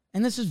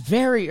 and this is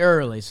very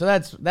early, so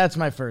that's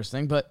my first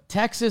thing, but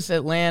Texas,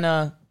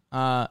 Atlanta,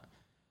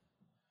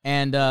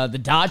 and the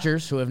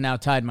Dodgers, who have now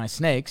tied my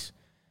snakes,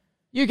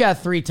 you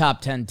got 3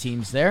 top 10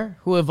 teams there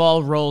who have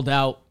all rolled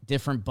out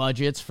different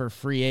budgets for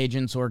free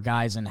agents or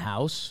guys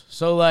in-house.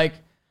 So, like,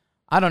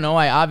 I don't know,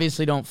 I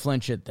obviously don't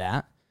flinch at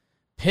that.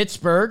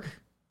 Pittsburgh,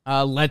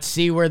 let's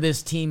see where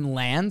this team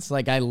lands.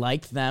 Like, I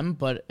like them,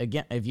 but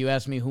again, if you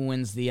ask me who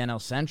wins the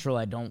NL Central,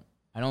 I don't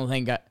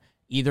think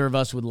either of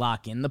us would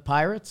lock in the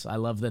Pirates. I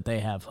love that they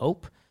have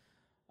hope.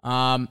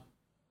 Tampa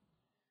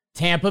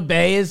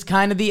Bay is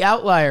kind of the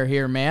outlier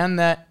here, man.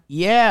 That,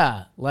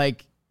 yeah,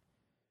 like,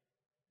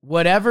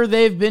 whatever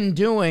they've been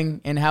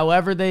doing and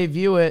however they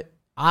view it,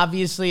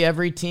 obviously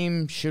every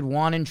team should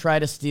want and try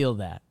to steal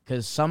that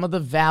because some of the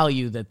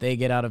value that they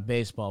get out of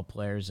baseball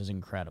players is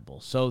incredible.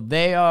 So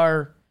they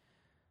are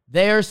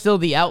still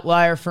the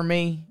outlier for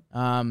me.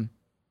 I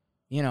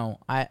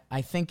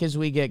think as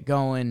we get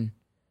going,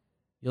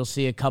 you'll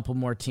see a couple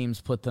more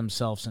teams put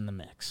themselves in the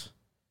mix.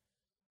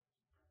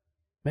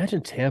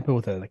 Imagine Tampa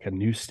with a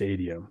new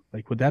stadium.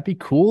 Like, would that be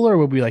cool, or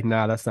would we be like,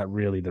 nah, that's not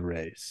really the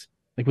Rays?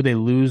 Like, would they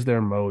lose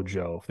their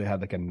mojo if they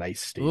had like a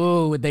nice stadium?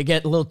 Ooh, would they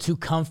get a little too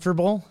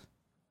comfortable?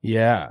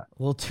 Yeah. A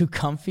little too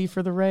comfy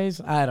for the Rays?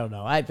 I don't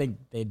know. I think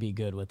they'd be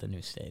good with a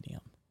new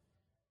stadium.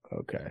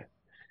 Okay.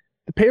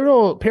 The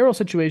payroll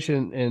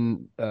situation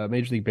in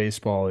Major League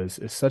Baseball is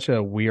such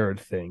a weird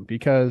thing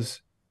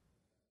because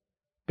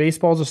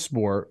baseball is a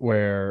sport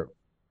where,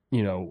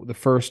 the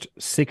first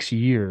 6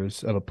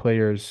 years of a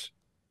player's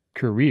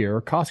career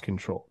are cost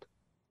controlled.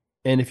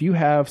 And if you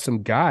have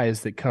some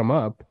guys that come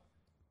up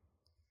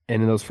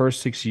and in those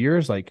first 6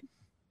 years, like,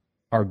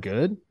 are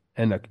good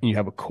and you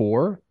have a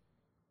core,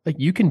 like,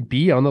 you can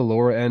be on the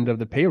lower end of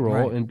the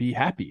payroll and be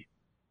happy.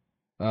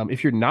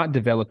 If you're not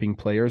developing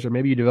players, or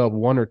maybe you develop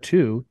 1 or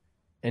 2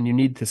 and you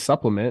need to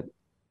supplement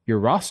your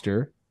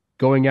roster,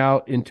 going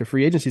out into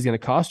free agency is going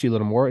to cost you a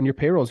little more and your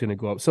payroll is going to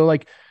go up. So,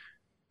 like,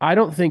 I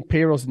don't think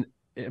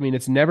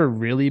it's never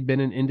really been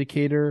an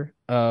indicator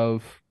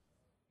of,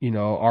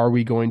 are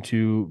we going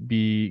to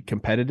be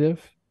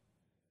competitive?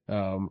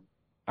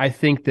 I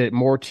think that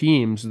more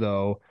teams,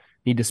 though,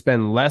 need to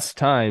spend less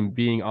time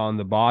being on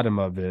the bottom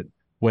of it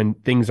when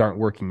things aren't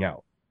working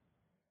out.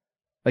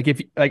 Like,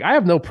 I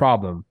have no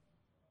problem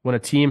when a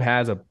team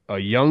has a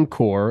young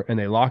core and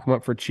they lock them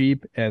up for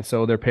cheap and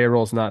so their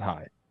payroll's not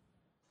high.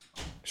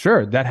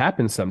 Sure, that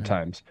happens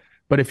sometimes.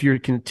 But if you're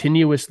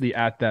continuously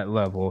at that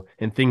level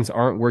and things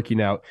aren't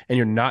working out and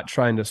you're not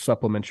trying to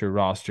supplement your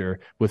roster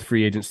with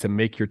free agents to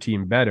make your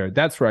team better,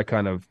 that's where I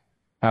kind of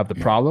have the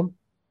problem.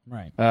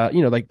 Right.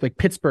 Like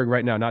Pittsburgh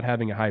right now not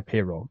having a high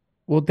payroll.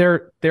 Well,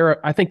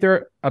 I think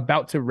they're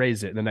about to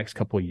raise it in the next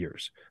couple of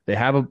years. They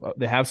have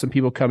some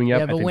people coming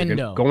up. I think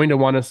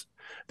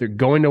they're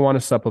going to want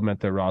to supplement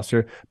their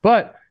roster,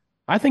 but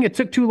I think it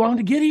took too long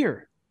to get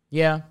here.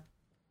 Yeah.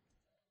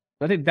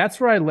 I think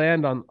that's where I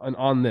land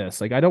on this.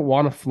 Like, I don't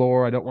want a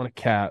floor, I don't want a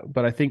cap,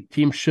 but I think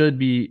teams should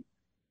be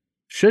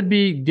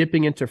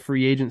dipping into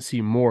free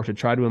agency more to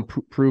try to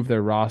improve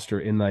their roster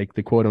in like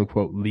the quote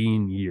unquote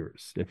lean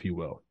years, if you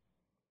will.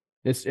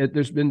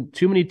 There's been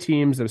too many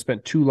teams that have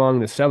spent too long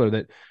in the cellar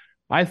that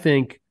I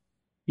think,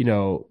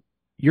 you're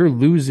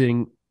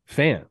losing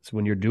fans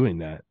when you're doing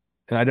that.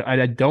 And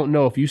I don't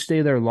know if you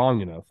stay there long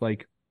enough.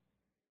 Like,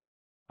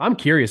 I'm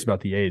curious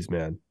about the A's,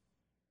 man.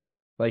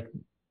 Like,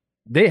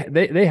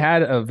 they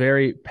had a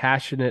very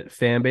passionate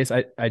fan base.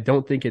 I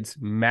don't think it's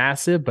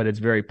massive, but it's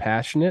very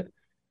passionate.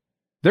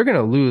 They're going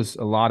to lose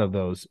a lot of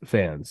those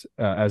fans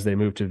as they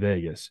move to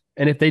Vegas.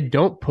 And if they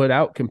don't put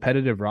out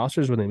competitive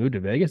rosters when they move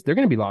to Vegas, they're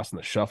going to be lost in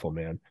the shuffle,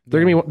 man.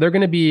 They're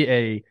going to be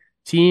a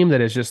team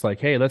that is just like,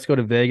 hey, let's go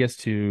to Vegas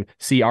to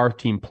see our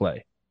team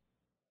play.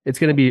 It's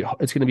going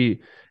to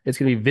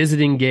be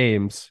visiting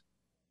games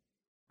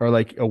or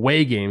like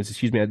away games,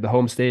 at the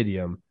home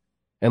stadium,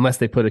 unless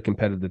they put a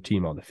competitive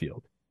team on the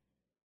field.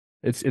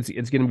 It's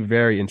going to be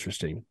very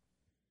interesting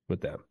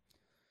with them.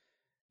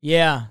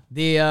 Yeah,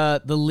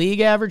 the league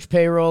average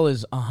payroll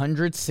is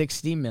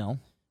 $160 million.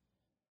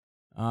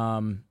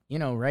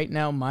 Right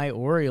now my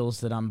Orioles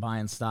that I'm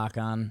buying stock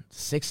on,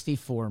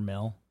 $64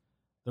 million.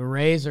 The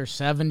Rays are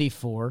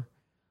 $74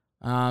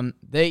 million.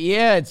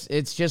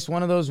 It's just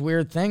one of those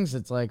weird things.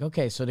 It's like,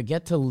 okay, so to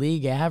get to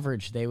league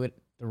average, the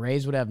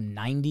Rays would have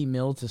 $90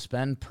 million to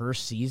spend per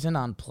season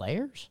on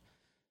players.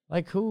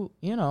 Like, who,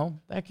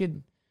 that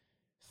could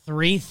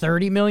three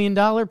 $30 million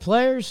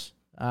players.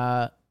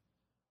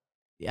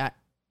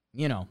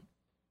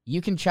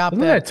 You can chop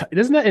that.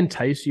 Doesn't that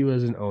entice you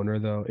as an owner,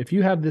 though? If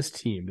you have this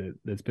team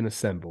that's been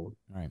assembled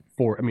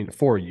for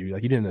you,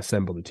 like, you didn't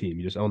assemble the team,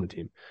 you just own the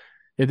team.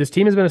 If this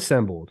team has been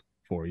assembled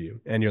for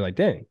you and you're like,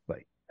 dang,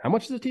 like, how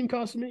much is the team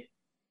costing me?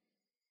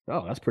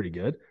 Oh, that's pretty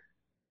good.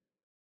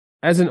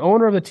 As an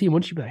owner of the team,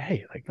 wouldn't you be like,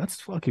 hey, like, let's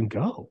fucking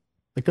go.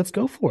 Like, let's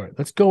go for it.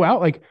 Let's go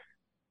out. Like,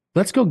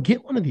 let's go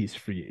get one of these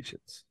free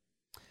agents.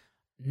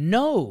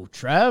 No,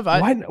 Trev.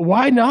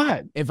 Why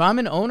not? If I'm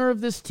an owner of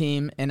this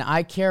team and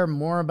I care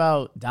more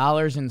about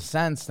dollars and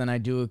cents than I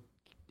do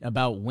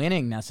about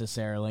winning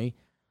necessarily,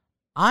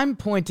 I'm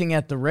pointing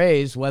at the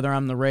Rays, whether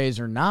I'm the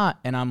Rays or not,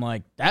 and I'm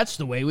like, that's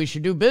the way we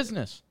should do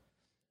business.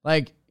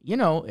 Like,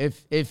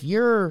 if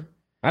you're...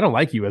 I don't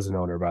like you as an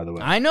owner, by the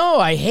way. I know.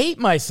 I hate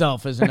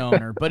myself as an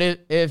owner. But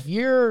if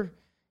you're,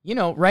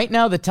 right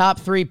now the top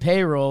three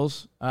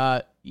payrolls,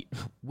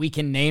 we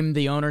can name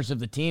the owners of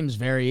the teams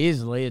very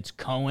easily. It's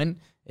Cohen,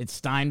 it's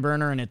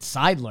Steinbrenner, and it's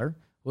Seidler,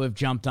 who have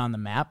jumped on the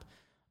map.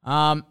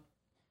 I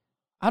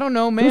don't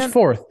know, man. Who's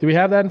fourth? Do we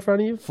have that in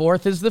front of you?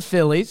 Fourth is the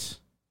Phillies.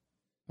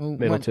 Who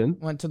Middleton.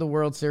 Went to the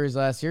World Series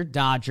last year.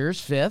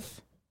 Dodgers,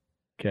 fifth.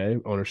 Okay,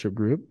 ownership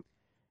group.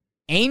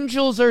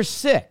 Angels are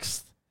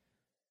sixth.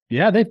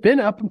 Yeah, they've been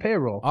up in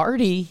payroll.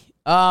 Already.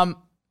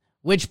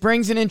 Which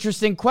brings an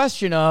interesting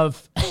question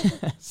of,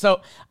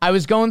 so I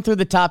was going through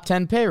the top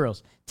 10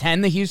 payrolls.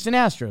 10, the Houston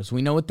Astros.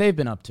 We know what they've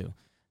been up to.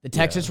 The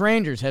Texas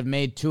Rangers have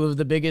made two of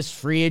the biggest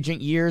free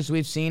agent years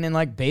we've seen in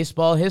like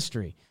baseball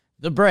history.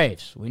 The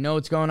Braves. We know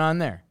what's going on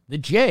there. The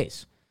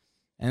Jays.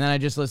 And then I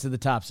just listed the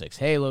top 6.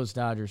 Halos,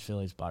 Dodgers,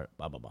 Phillies, blah,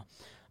 blah,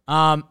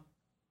 blah.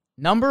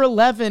 Number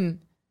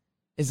 11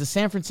 is the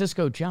San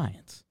Francisco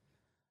Giants.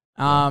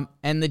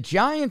 And the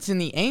Giants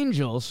and the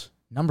Angels,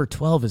 number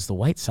 12 is the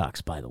White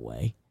Sox, by the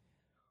way.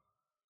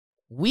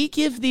 We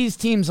give these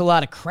teams a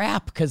lot of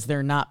crap because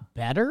they're not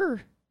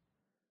better.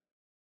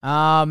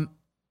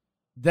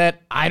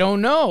 That I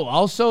don't know.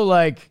 Also,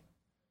 like,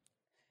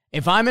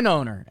 if I'm an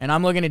owner and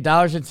I'm looking at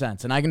dollars and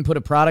cents and I can put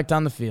a product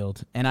on the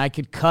field and I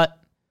could cut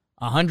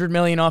 $100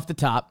 million off the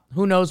top,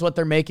 who knows what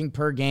they're making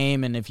per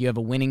game? And if you have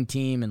a winning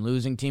team and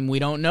losing team, we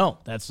don't know.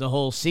 That's the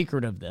whole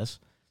secret of this.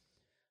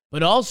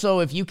 But also,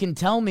 if you can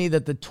tell me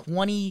that the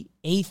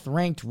 28th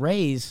ranked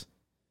Rays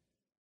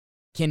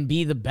can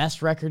be the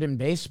best record in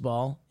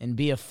baseball and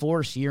be a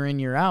force year in,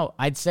 year out,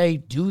 I'd say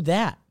do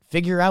that.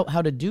 Figure out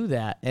how to do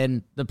that.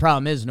 And the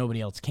problem is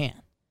nobody else can.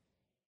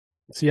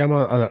 See, I'm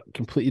on a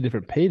completely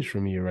different page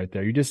from you right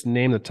there. You just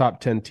named the top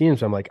 10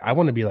 teams. I'm like, I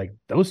want to be like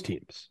those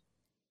teams.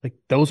 Like,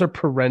 those are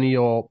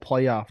perennial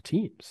playoff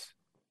teams.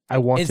 I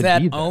want to be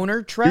that. Is that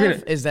owner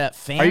Trev? Is that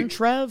fan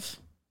Trev?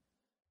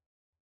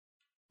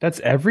 That's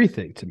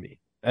everything to me.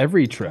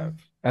 Every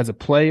Trev. As a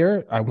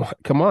player,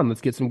 come on,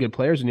 let's get some good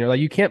players in here. Like,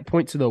 you can't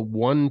point to the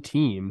one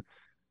team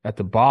at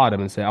the bottom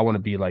and say, I want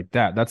to be like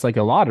that. That's like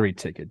a lottery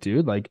ticket,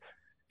 dude. Like,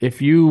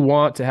 if you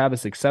want to have a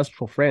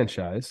successful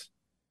franchise,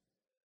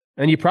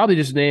 and you probably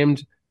just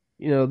named,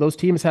 those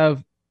teams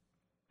have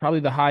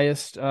probably the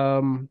highest,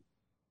 they're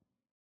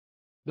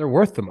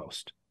worth the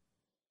most.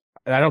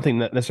 And I don't think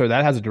that necessarily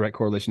that has a direct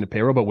correlation to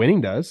payroll, but winning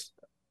does.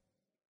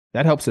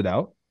 That helps it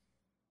out.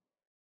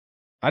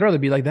 I'd rather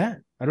be like that.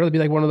 I'd rather be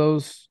like one of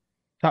those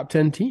top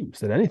 10 teams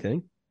than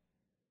anything.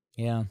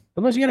 Yeah.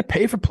 Unless you got to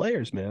pay for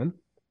players, man.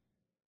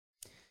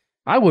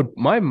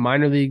 My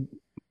minor league,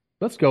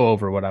 let's go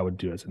over what I would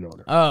do as an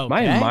owner. Oh, okay.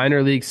 My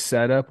minor league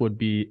setup would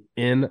be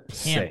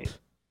insane. Pimp.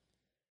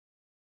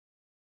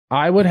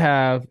 I would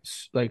have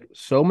like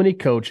so many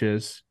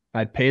coaches.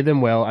 I'd pay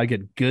them well. I'd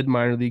get good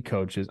minor league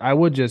coaches. I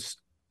would just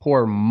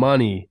pour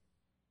money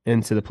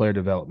into the player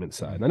development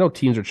side. I know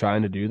teams are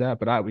trying to do that,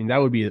 but I mean, that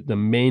would be the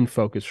main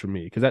focus for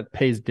me because that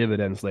pays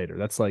dividends later.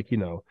 That's like,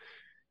 you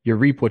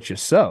reap what you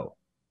sow.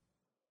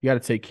 You got to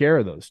take care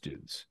of those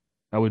dudes.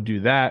 I would do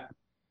that.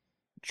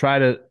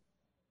 I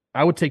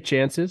would take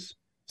chances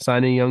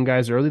signing young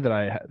guys early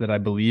that I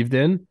believed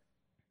in.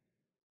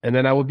 And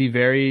then I would be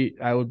very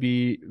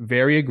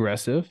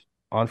aggressive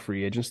on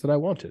free agents that I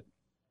wanted.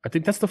 I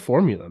think that's the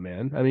formula,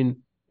 man. I mean,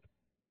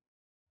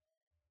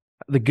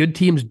 the good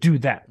teams do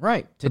that.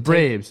 Right. The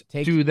Braves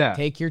do that.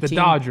 The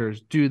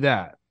Dodgers do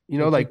that.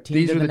 Like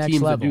these are the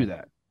teams that do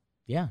that.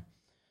 Yeah.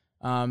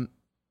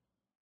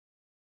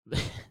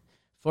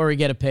 Before we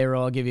get a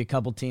payroll, I'll give you a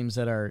couple teams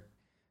that are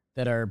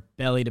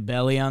belly to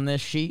belly on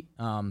this sheet.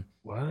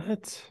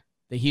 What?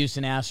 The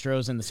Houston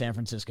Astros and the San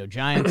Francisco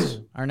Giants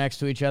are next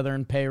to each other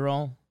in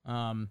payroll.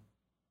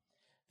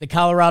 The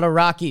Colorado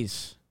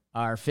Rockies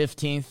are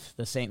 15th.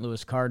 The St.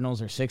 Louis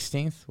Cardinals are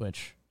 16th,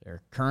 which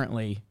they're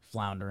currently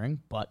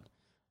floundering, but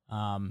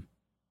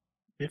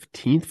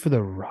 15th for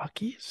the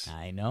Rockies?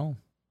 I know.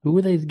 Who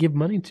would they give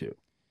money to?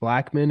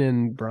 Blackman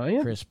and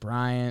Bryan? Chris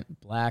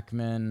Bryant,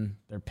 Blackman.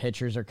 Their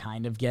pitchers are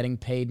kind of getting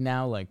paid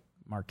now, like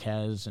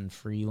Marquez and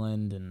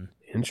Freeland. And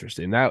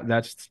interesting.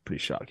 That's pretty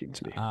shocking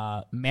to me.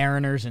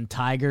 Mariners and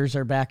Tigers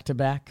are back to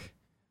back.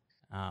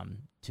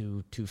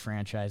 Two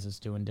franchises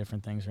doing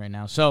different things right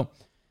now. So,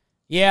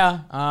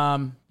 yeah,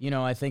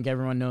 I think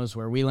everyone knows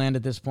where we land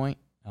at this point.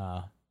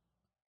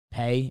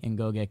 Pay and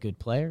go get good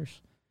players.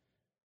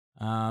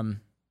 And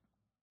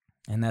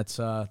that's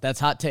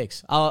hot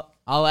takes. I'll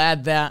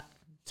add that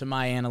to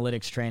my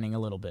analytics training a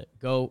little bit.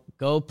 Go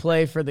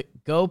pay for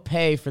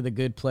the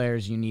good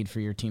players you need for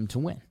your team to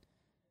win.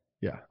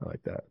 Yeah, I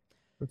like that.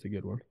 That's a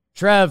good one.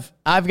 Trev,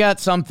 I've got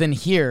something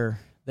here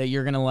that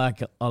you're going to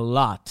like a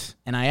lot,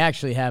 and I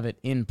actually have it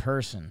in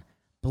person.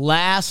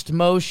 Blast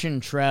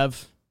motion,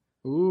 Trev.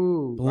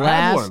 Ooh,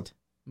 Blast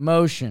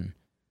motion.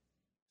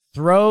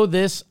 Throw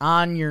this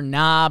on your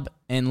knob,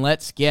 and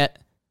let's get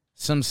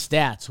some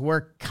stats.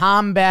 We're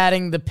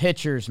combating the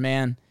pitchers,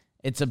 man.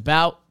 It's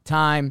about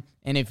time,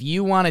 and if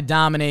you want to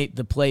dominate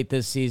the plate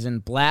this season,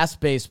 Blast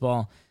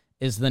Baseball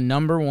is the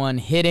 #1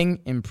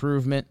 hitting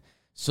improvement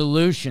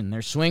solution.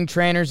 There's swing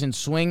trainers and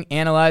swing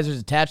analyzers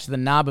attached to the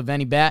knob of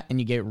any bat, and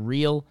you get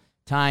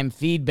real-time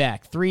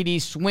feedback. 3D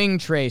Swing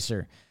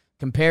Tracer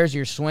compares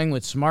your swing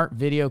with smart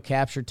video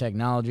capture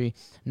technology.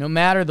 No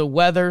matter the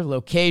weather,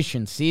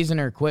 location,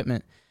 season, or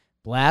equipment,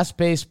 Blast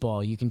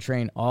Baseball, you can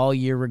train all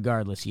year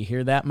regardless. You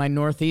hear that, my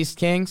Northeast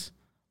Kings?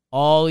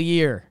 All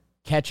year.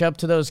 Catch up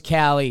to those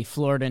Cali,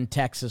 Florida, and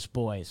Texas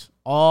boys.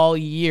 All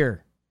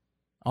year.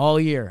 All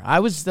year.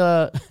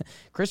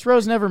 Chris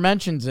Rose never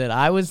mentions it.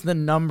 I was the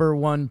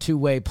 #1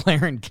 two-way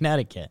player in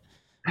Connecticut.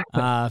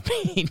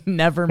 He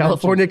never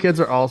California kids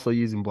are also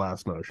using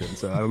Blast Motion,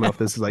 so I don't know if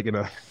this is like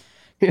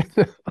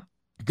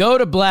Go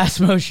to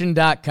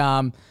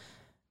blastmotion.com,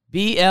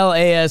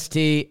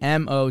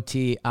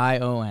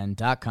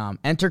 blastmotion.com.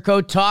 Enter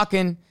code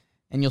TALKIN,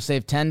 and you'll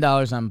save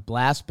 $10 on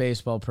Blast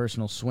Baseball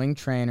personal swing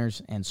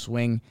trainers and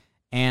swing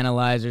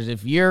analyzers.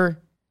 If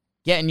you're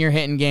getting your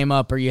hitting game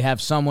up or you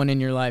have someone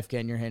in your life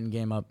getting your hitting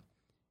game up,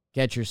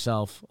 get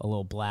yourself a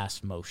little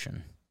Blast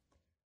Motion.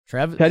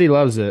 Trev? Teddy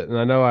loves it, and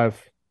I know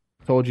I've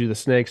told you the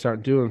Snakes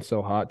aren't doing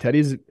so hot.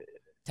 Teddy's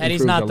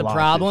not the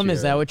problem?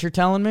 Is that what you're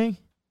telling me?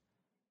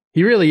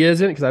 He really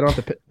isn't, because I don't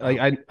have to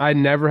I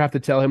never have to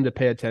tell him to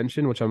pay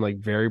attention, which I'm like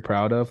very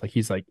proud of. Like,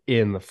 he's like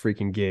in the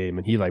freaking game,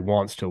 and he like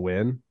wants to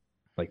win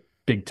like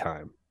big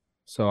time.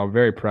 So I'm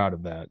very proud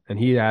of that. And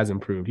he has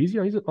improved. He's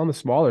on the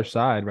smaller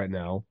side right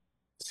now,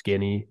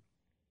 skinny.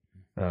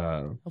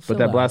 But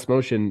that Blast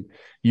Motion,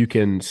 you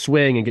can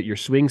swing and get your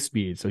swing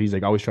speed. So he's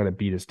like always trying to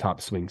beat his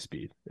top swing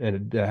speed,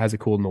 and it has a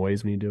cool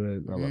noise when you do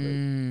it. I love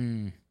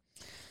it.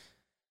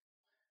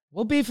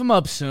 We'll beef him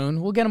up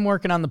soon. We'll get him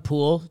working on the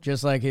pool,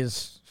 just like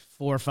his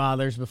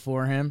forefathers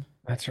before him.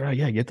 That's right.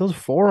 Yeah, get those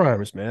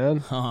forearms,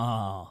 man.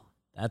 Oh,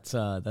 that's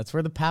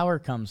where the power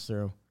comes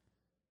through.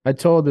 I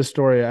told this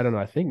story, I don't know,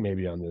 I think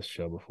maybe on this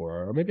show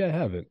before, or maybe I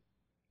haven't.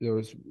 We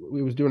were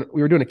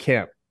doing a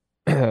camp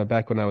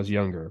back when I was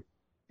younger,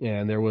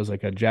 and there was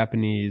like a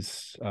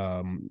Japanese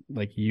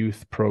like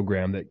youth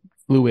program that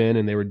flew in,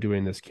 and they were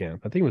doing this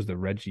camp. I think it was the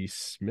Reggie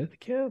Smith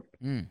camp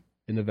in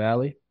the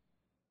Valley.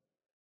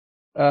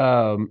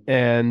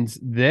 And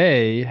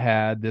they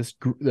had this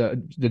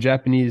the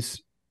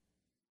Japanese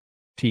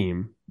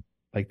team,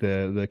 like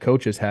the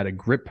coaches had a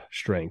grip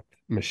strength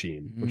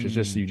machine, which is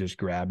just, you just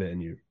grab it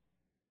and you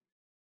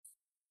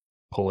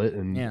pull it,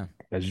 and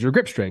as your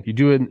grip strength. You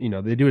do it,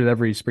 they do it at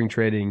every spring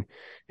training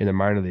in the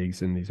minor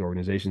leagues in these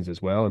organizations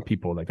as well. And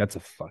people like, that's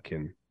a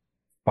fucking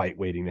fight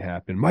waiting to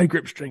happen. My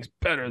grip strength's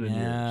better than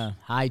yours.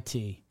 High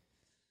T.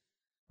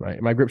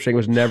 Right, my grip strength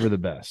was never the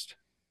best.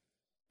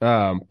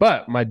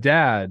 But my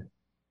dad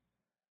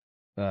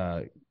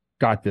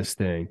got this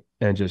thing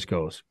and just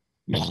goes,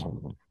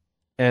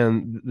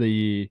 and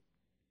the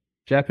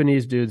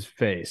Japanese dude's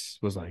face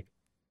was like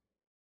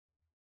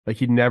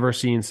he'd never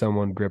seen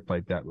someone grip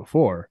like that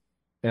before.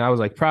 And I was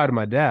like proud of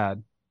my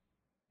dad.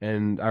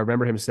 And I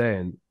remember him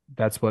saying,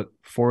 that's what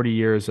 40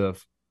 years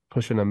of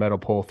pushing a metal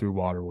pole through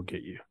water will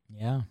get you.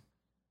 Yeah.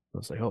 I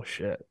was like, oh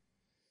shit.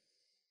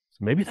 So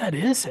maybe that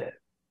is it.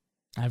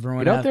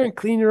 Everyone get out there and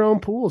clean your own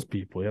pools,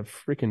 people. You have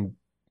freaking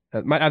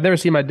I've never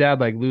seen my dad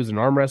like lose an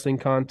arm wrestling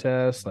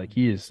contest. Like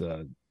he is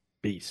a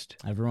beast.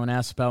 Everyone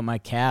asks about my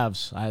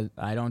calves. I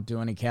don't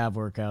do any calf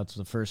workouts.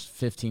 The first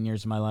 15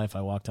 years of my life,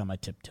 I walked on my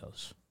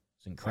tiptoes.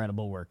 It's an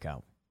incredible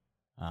workout.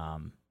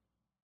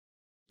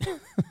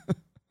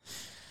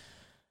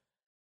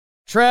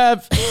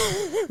 Trev.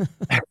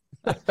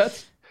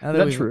 That's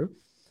true.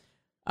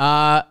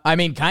 I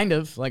mean, kind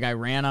of. Like I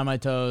ran on my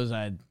toes.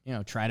 I'd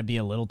try to be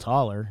a little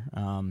taller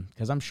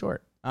because I'm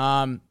short.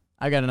 I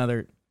got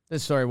another.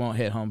 This story won't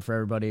hit home for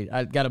everybody.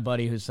 I got a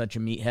buddy who's such a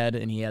meathead,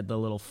 and he had the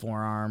little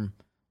forearm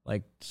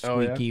like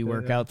squeaky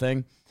workout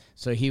thing.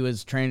 So he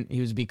was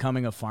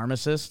becoming a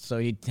pharmacist. So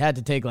he had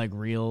to take like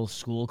real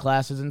school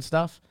classes and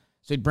stuff.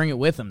 So he'd bring it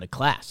with him to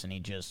class, and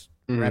he'd just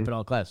rep it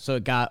all class. So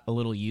it got a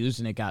little used,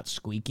 and it got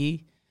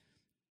squeaky.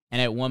 And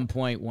at one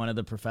point, one of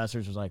the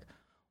professors was like,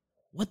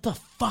 "What the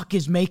fuck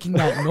is making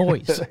that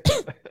noise?"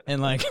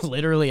 And like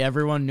literally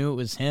everyone knew it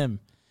was him.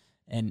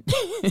 And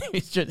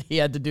he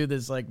had to do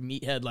this like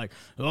meathead, like,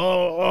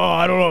 oh,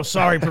 I don't know.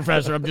 Sorry,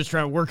 professor. I'm just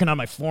working on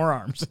my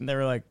forearms. And they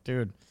were like,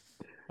 dude,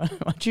 why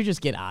don't you just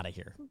get out of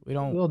here? We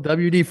don't. A little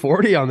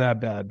WD-40 on that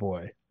bad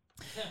boy.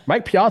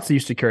 Mike Piazza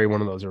used to carry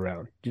one of those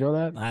around. Do you know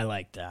that? I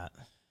like that.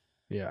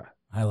 Yeah.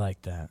 I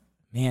like that.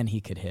 Man,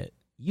 he could hit.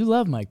 You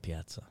love Mike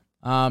Piazza.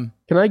 Can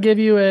we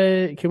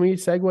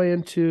segue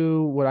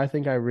into what I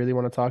think I really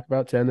want to talk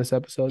about to end this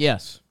episode?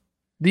 Yes.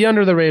 The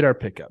under the radar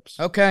pickups.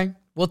 Okay.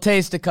 We'll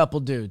taste a couple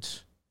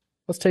dudes.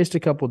 Let's taste a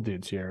couple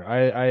dudes here.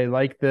 I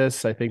like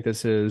this. I think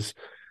these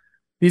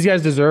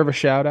guys deserve a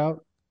shout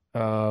out.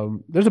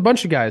 There's a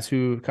bunch of guys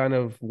who kind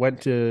of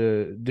went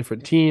to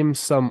different teams,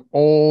 some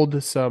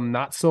old, some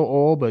not so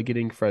old, but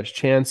getting fresh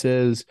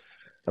chances.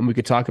 And we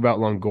could talk about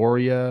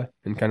Longoria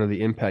and kind of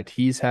the impact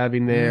he's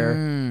having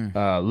there.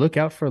 Look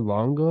out for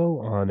Longo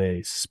on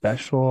a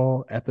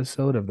special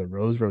episode of the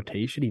Rose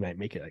Rotation. He might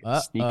make it like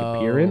a sneak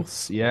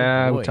appearance.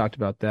 Yeah, we talked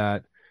about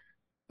that.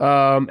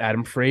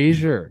 Adam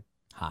Frazier.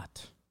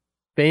 Hot.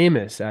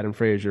 Famous Adam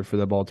Frazier for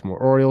the Baltimore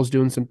Orioles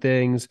doing some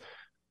things.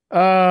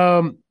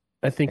 I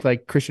think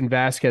like Christian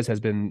Vasquez has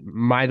been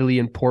mightily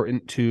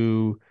important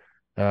to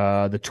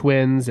the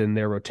Twins and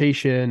their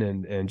rotation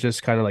and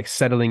just kind of like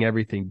settling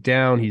everything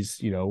down.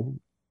 He's,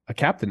 a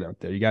captain out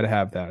there. You got to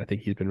have that. I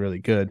think he's been really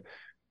good.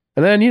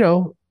 And then,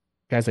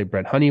 guys like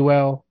Brent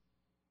Honeywell,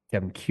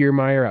 Kevin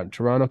Kiermaier out in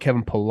Toronto,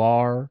 Kevin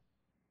Pillar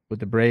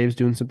with the Braves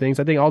doing some things.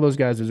 I think all those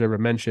guys deserve a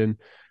mention.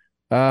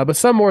 But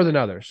some more than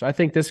others. I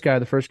think this guy,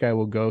 the first guy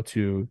we'll go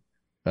to,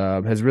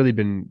 has really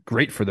been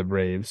great for the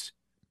Braves.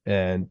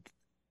 And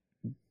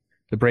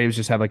the Braves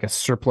just have like a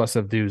surplus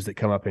of dudes that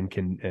come up and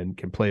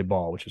can play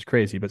ball, which is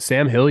crazy. But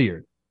Sam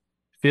Hilliard,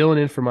 filling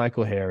in for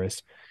Michael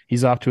Harris.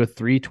 He's off to a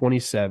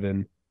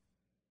 327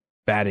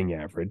 batting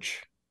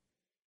average.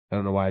 I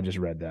don't know why I just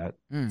read that.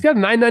 He's got a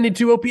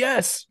 992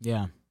 OPS.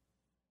 Yeah.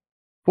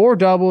 4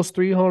 doubles,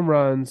 3 home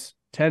runs,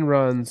 10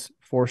 runs,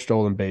 4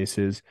 stolen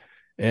bases.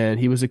 And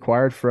he was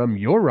acquired from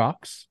your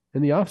Rocks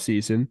in the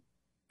offseason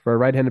for a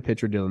right-handed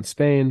pitcher, Dylan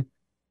Spain.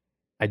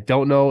 I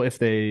don't know if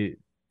they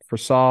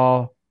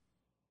foresaw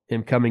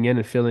him coming in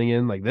and filling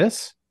in like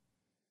this,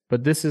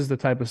 but this is the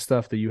type of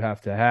stuff that you have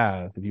to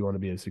have if you want to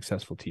be a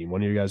successful team.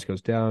 One of your guys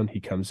goes down,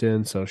 he comes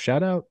in. So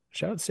shout out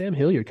Sam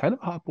Hilliard, kind of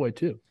a hot boy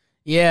too.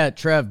 Yeah,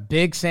 Trev,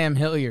 big Sam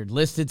Hilliard,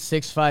 listed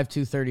 6'5",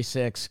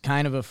 236,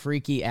 kind of a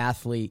freaky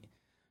athlete.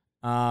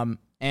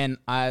 And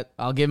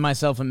I'll give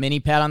myself a mini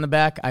pat on the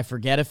back. I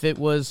forget if it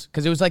was,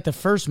 because it was like the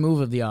first move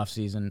of the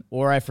offseason,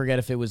 or I forget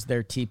if it was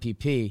their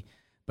TPP.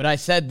 But I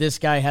said this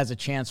guy has a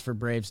chance for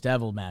Braves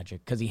Devil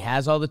magic because he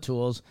has all the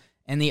tools.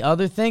 And the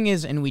other thing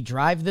is, and we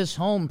drive this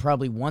home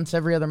probably once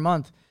every other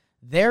month,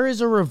 there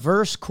is a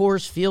reverse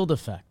Coors Field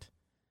effect.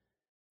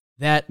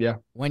 That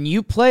when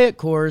you play at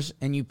Coors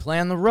and you play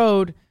on the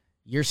road,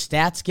 your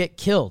stats get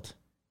killed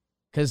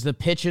because the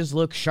pitches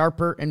look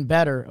sharper and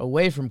better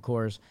away from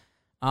Coors.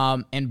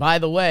 And by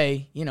the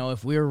way,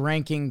 if we were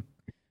ranking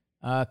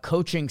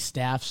coaching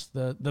staffs,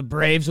 the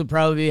Braves would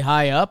probably be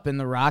high up and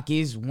the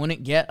Rockies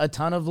wouldn't get a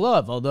ton of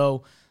love.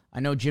 Although I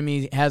know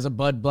Jimmy has a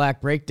Bud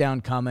Black breakdown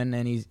coming,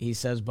 and he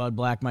says Bud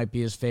Black might be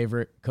his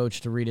favorite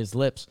coach to read his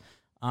lips.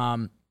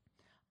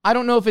 I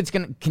don't know if it's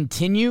going to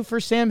continue for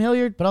Sam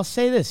Hilliard, but I'll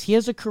say this. He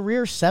has a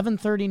career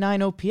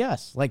 739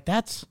 OPS. Like,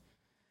 that's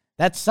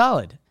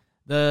solid.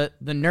 The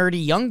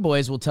nerdy young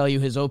boys will tell you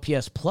his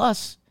OPS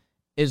plus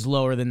is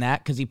lower than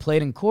that because he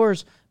played in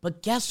Coors.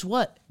 But guess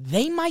what?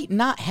 They might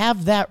not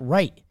have that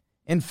right.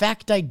 In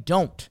fact, I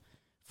don't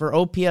for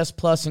OPS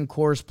plus and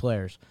Coors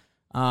players.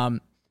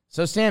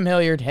 So Sam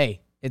Hilliard,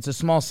 hey, it's a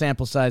small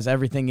sample size.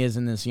 Everything is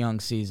in this young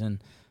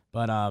season.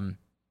 But,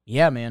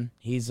 yeah, man,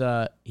 he's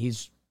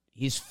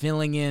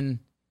filling in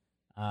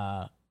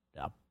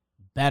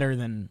better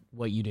than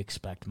what you'd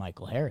expect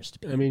Michael Harris to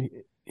be. I mean,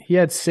 he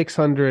had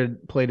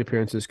 600 plate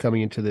appearances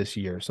coming into this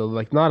year. So,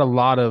 like, not a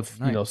lot of,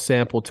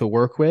 sample to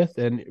work with.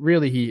 And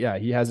really, he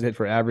hasn't hit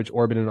for average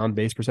or been an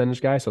on-base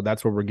percentage guy. So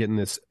that's where we're getting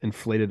this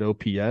inflated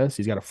OPS.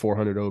 He's got a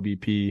 400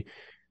 OBP.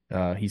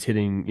 He's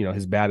hitting,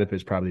 his BABIP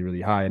is probably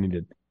really high. I need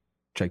to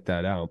check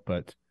that out.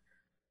 But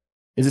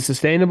is it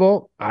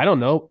sustainable? I don't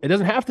know. It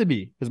doesn't have to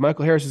be, because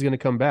Michael Harris is going to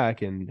come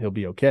back and he'll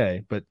be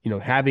okay. But,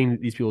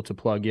 having these people to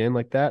plug in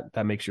like that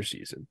makes your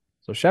season.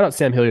 So shout out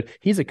Sam Hilliard.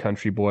 He's a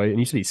country boy, and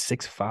you said he's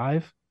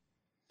 6'5"?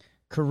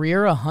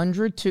 Career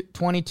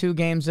 122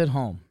 games at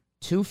home,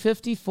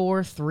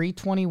 254,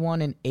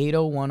 321, and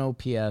 801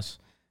 OPS.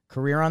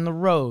 Career on the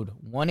road,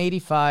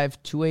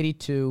 185,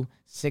 282,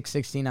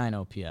 669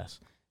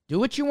 OPS. Do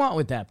what you want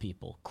with that,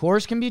 people.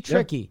 Coors can be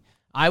tricky. Yeah.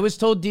 I was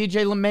told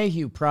DJ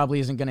LeMahieu probably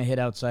isn't going to hit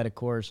outside of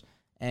Coors,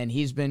 and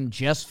he's been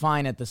just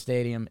fine at the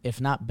stadium, if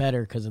not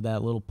better, because of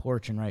that little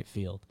porch in right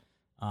field.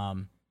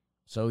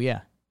 So,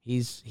 yeah.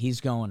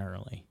 He's going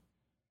early.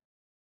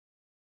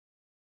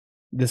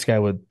 This guy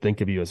would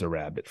think of you as a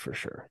rabbit for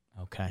sure.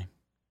 Okay.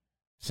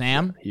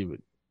 Sam? He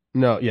would.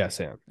 No, yeah,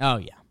 Sam. Oh,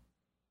 yeah.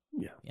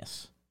 Yeah.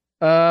 Yes.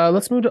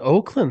 Let's move to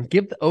Oakland.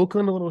 Give the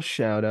Oakland a little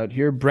shout out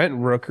here. Brent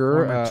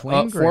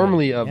Rooker,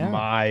 formerly of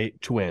my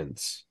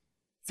Twins.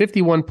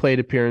 51 plate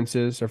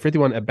appearances, or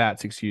 51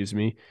 at-bats, excuse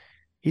me.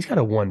 He's got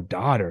a one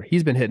daughter.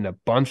 He's been hitting a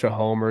bunch of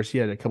homers. He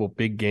had a couple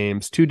big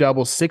games, 2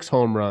 doubles, 6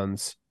 home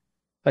runs.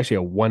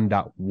 Actually, a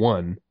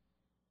 1.1,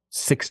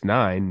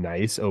 6.9,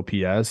 nice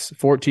OPS,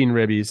 14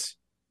 ribbies,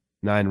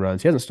 9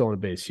 runs. He hasn't stolen a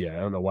base yet. I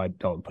don't know why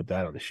Dalton put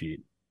that on the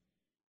sheet.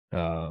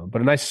 But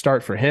a nice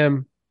start for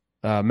him.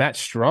 Matt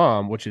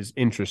Strahm, which is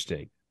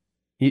interesting.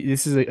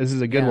 This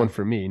is a good one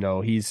for me.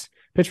 He's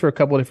pitched for a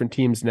couple of different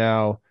teams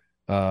now.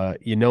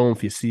 You know him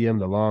if you see him,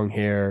 the long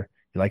hair.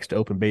 He likes to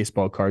open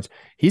baseball cards.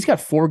 He's got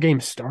 4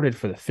 games started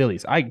for the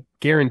Phillies. I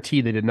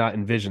guarantee they did not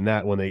envision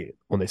that when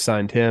they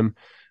signed him.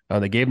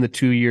 They gave him the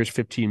 2 years,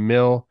 $15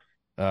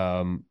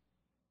 million.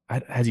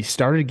 Has he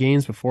started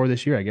games before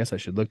this year? I guess I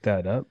should look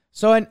that up.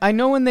 So I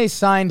know when they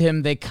signed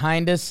him, they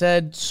kind of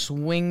said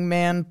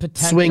swingman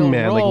potential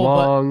swingman, role, like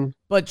long.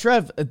 But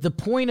Trev, the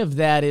point of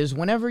that is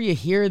whenever you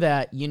hear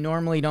that, you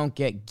normally don't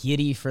get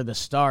giddy for the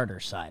starter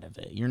side of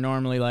it. You're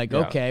normally like,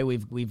 okay,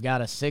 we've got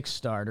a 6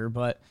 starter,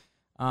 but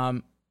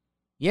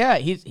yeah,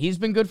 he's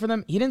been good for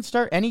them. He didn't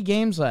start any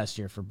games last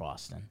year for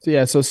Boston.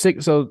 So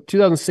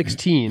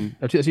 2016,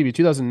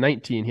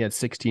 2019, he had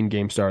 16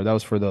 games started. That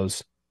was for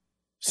those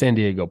San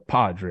Diego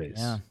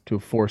Padres to a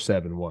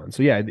 4.71.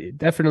 So yeah,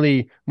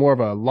 definitely more of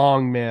a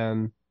long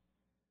man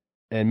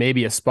and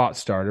maybe a spot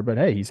starter, but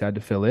hey, he's had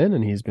to fill in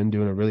and he's been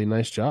doing a really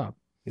nice job.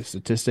 His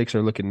statistics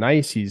are looking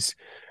nice. He's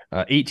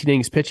 18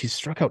 innings pitched. He's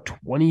struck out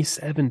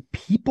 27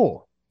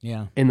 people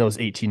in those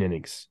 18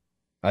 innings.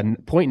 A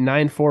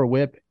 .94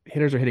 whip.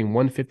 Hitters are hitting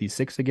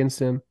 156 against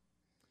him.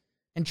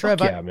 And Trev,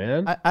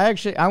 man.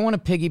 I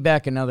want to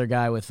piggyback another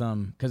guy with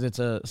him because it's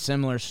a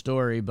similar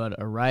story, but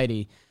a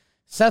righty.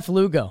 Seth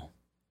Lugo.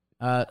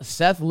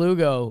 Seth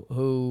Lugo,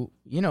 who,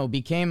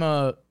 became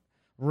a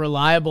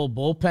reliable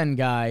bullpen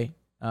guy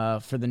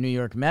for the New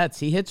York Mets.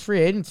 He hits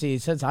free agency. He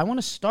says, I want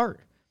to start.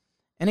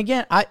 And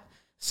again,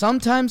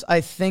 sometimes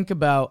I think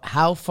about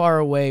how far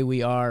away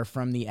we are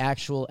from the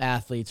actual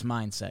athlete's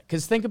mindset.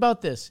 Because think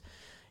about this.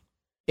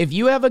 If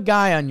you have a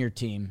guy on your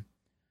team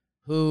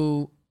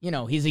who,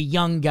 he's a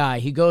young guy,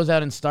 he goes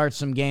out and starts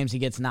some games, he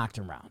gets knocked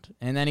around,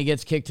 and then he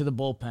gets kicked to the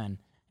bullpen,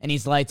 and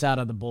he's lights out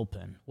of the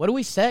bullpen. What do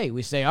we say?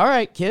 We say, all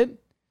right, kid,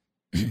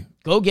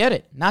 go get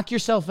it. Knock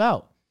yourself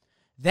out.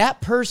 That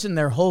person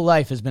their whole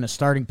life has been a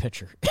starting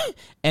pitcher,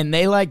 and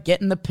they like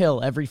getting the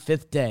pill every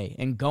 5th day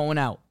and going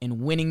out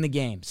and winning the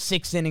game,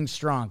 6 innings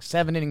strong,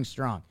 7 innings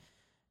strong.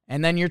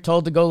 And then you're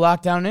told to go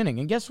lock down an inning.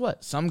 And guess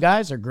what? Some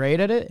guys are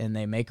great at it, and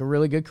they make a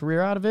really good career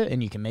out of it,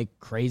 and you can make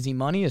crazy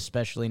money,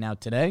 especially now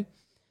today.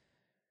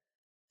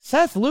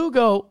 Seth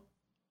Lugo,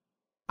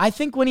 I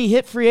think when he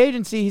hit free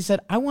agency, he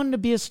said, I wanted to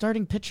be a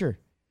starting pitcher.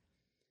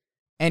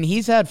 And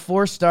he's had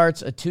 4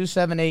 starts, a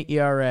 2.78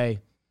 ERA.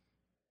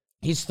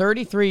 He's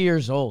 33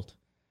 years old.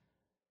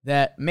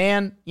 That,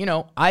 man,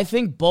 I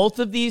think both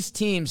of these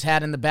teams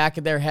had in the back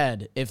of their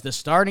head, if the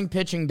starting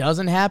pitching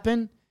doesn't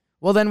happen,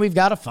 well, then we've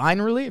got a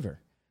fine reliever.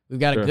 We've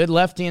got a good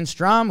lefty in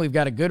Strahm. We've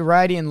got a good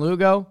righty in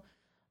Lugo.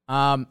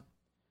 To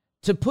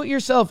put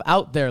yourself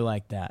out there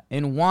like that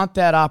and want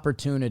that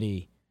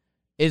opportunity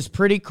is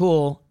pretty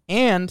cool.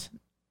 And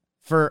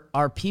for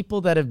our people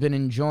that have been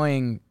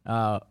enjoying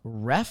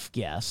ref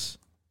guests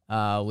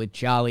with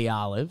Jolly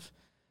Olive,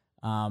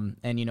 and,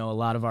 a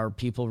lot of our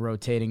people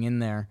rotating in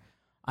there,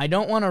 I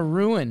don't want to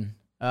ruin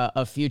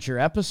a future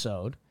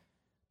episode,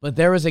 but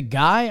there was a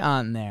guy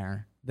on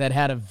there that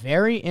had a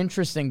very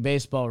interesting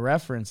baseball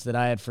reference that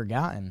I had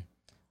forgotten.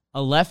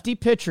 A lefty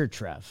pitcher,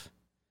 Trev,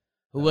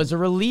 who was a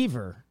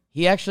reliever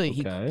He actually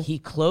he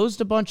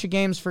closed a bunch of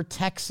games for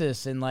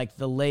Texas in like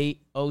the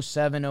late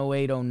 07,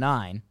 08,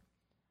 09.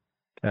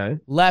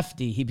 Okay.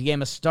 Lefty. He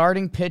became a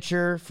starting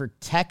pitcher for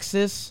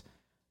Texas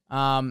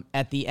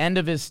at the end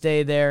of his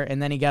stay there,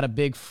 and then he got a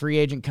big free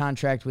agent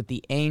contract with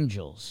the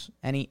Angels.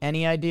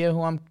 Any idea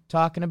who I'm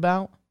talking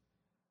about?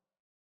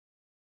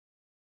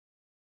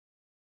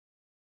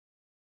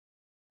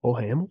 Oh,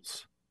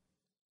 Hamels?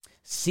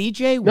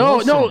 C.J.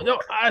 Wilson. No.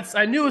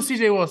 I knew it was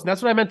C.J. Wilson.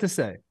 That's what I meant to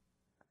say.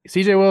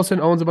 C.J.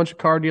 Wilson owns a bunch of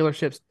car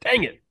dealerships.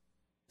 Dang it.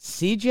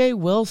 C.J.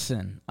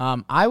 Wilson.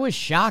 I was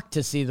shocked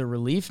to see the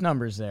relief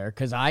numbers there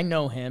because I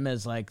know him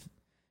as like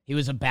he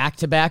was a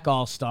back-to-back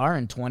All-Star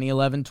in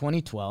 2011,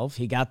 2012.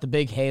 He got the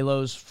big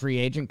Halos free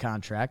agent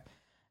contract.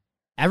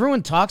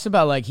 Everyone talks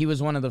about like he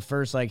was one of the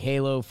first like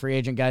Halo free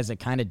agent guys that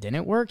kind of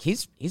didn't work.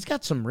 He's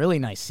got some really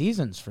nice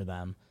seasons for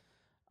them.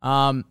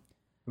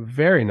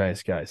 Very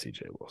nice guy,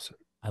 C.J. Wilson.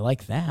 I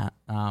like that.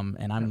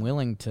 And I'm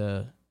willing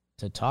to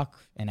talk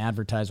and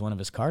advertise one of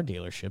his car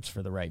dealerships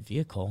for the right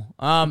vehicle.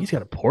 He's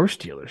got a Porsche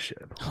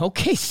dealership.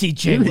 Okay,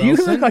 CJ Wilson. You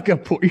look like a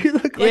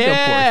Porsche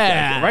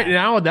guy. Right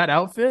now with that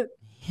outfit,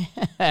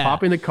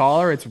 popping the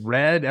collar, it's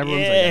red.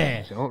 Everyone's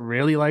like, I don't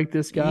really like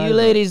this guy. You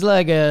ladies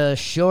like a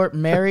short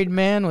married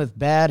man with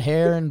bad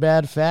hair and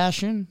bad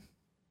fashion?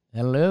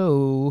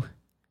 Hello.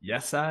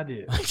 Yes, I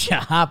do.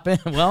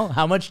 Well,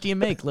 how much do you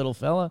make, little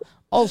fella?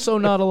 Also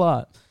not a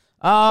lot.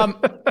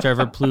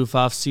 Trevor Plouffe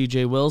off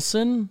CJ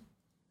Wilson.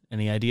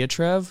 Any idea,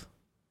 Trev?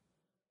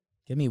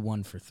 Give me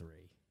 1 for 3.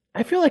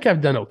 I feel like I've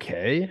done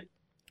okay.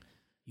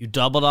 You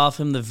doubled off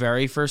him the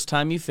very first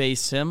time you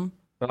faced him.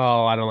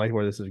 Oh, I don't like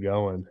where this is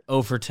going.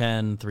 0 for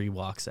 10, 3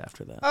 walks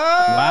after that. Oh!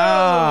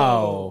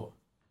 Wow.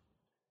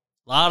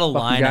 A lot of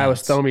lineups. The guy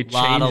was throwing me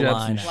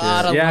change-ups and shit.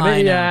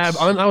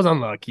 I was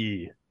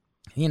unlucky.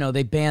 You know,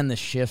 they banned the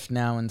shift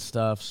now and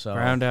stuff. So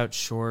ground out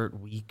short,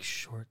 weak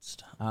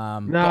shortstop.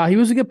 He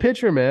was a good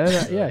pitcher,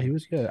 man. Yeah, he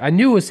was good. I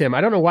knew it was him.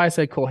 I don't know why I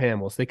said Cole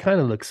Hamels. They kind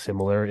of look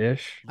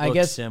similar-ish. I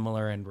guess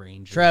similar in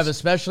ranges. Trev,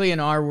 especially in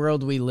our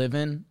world we live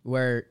in,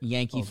 where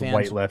Yankee fans,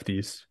 white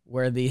lefties,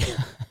 where the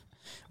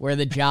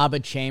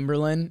Jabba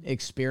Chamberlain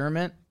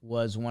experiment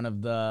was one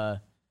of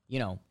the,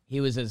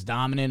 he was as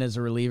dominant as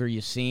a reliever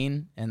you've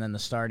seen, and then the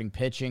starting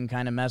pitching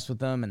kind of messed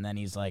with him, and then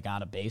he's like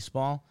out of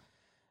baseball.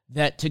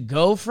 That to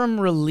go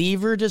from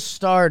reliever to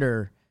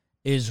starter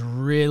is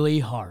really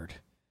hard.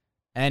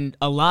 And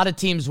a lot of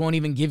teams won't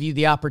even give you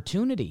the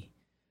opportunity.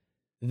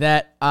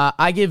 That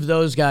I give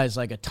those guys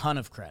like a ton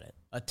of credit.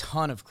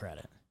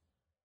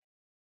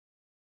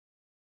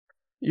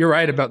 You're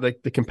right about the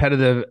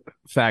competitive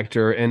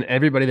factor, and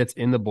everybody that's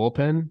in the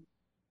bullpen,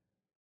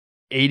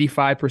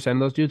 85% of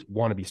those dudes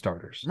want to be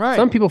starters. Right.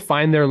 Some people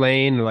find their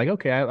lane and like,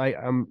 okay,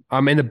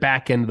 I'm in the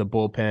back end of the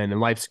bullpen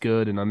and life's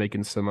good and I'm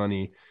making some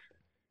money.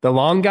 The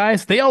long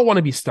guys, they all want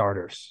to be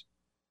starters.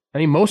 I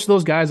mean, most of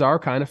those guys are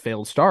kind of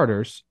failed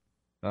starters.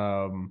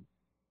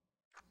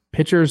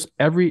 Pitchers,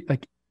 every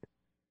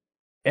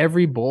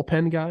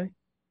bullpen guy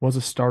was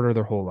a starter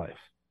their whole life.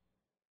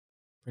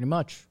 Pretty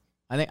much.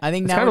 I think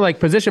it's now kind of like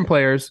position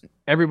players.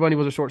 Everybody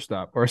was a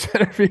shortstop or a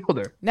center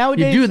fielder.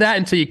 Nowadays, you do that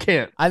until you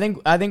can't. I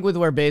think with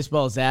where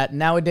baseball is at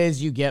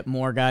nowadays, you get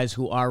more guys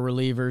who are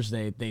relievers.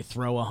 They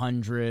throw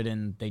 100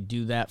 and they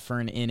do that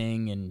for an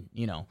inning, and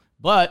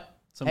but.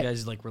 Some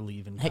guys like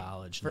relieve in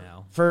college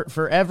now.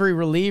 For every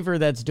reliever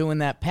that's doing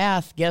that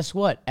path, guess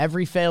what?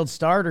 Every failed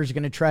starter is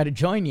going to try to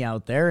join you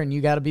out there, and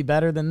you got to be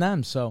better than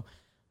them. So,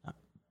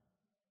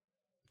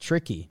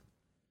 tricky.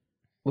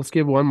 Let's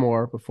give one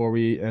more before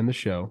we end the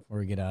show. Before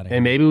we get out of here.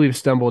 And maybe we've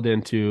stumbled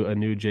into a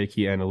new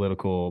Jakey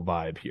analytical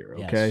vibe here,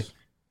 okay? Yes.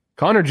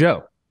 Connor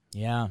Joe.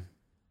 Yeah.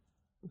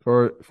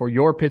 For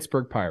your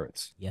Pittsburgh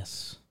Pirates.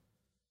 Yes.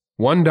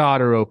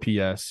 $1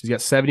 OPS. He's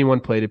got 71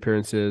 plate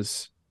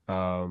appearances.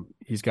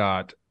 He's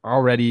got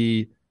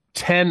already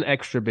 10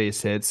 extra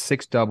base hits,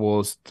 6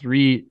 doubles,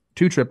 2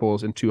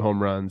 triples, and 2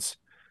 home runs.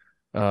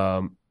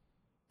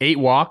 8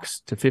 walks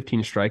to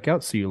 15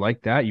 strikeouts. So you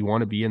like that. You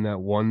want to be in that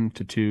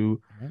 1-to-2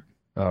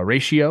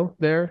 ratio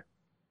there.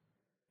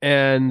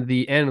 And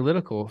the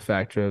analytical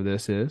factor of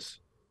this is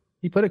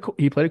he played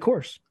a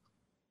course.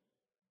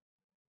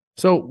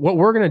 So what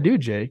we're going to do,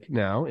 Jake,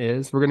 now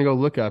is we're going to go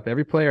look up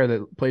every player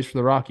that plays for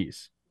the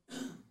Rockies.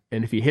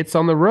 And if he hits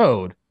on the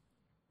road,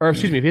 or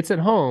excuse me, if he hits at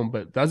home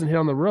but doesn't hit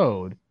on the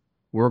road,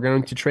 we're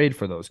going to trade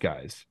for those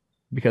guys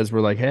because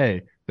we're like,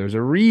 hey, there's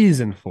a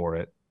reason for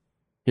it.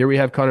 Here we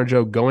have Connor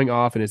Joe going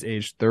off in his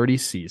age 30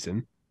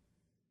 season.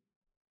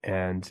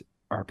 And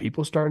are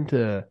people starting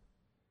to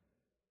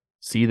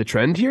see the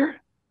trend here?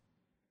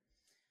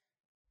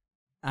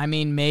 I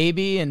mean,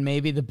 maybe, and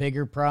maybe the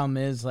bigger problem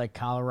is like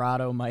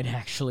Colorado might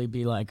actually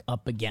be like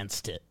up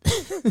against it.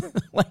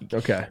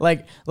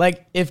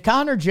 Like if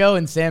Connor Joe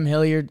and Sam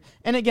Hilliard,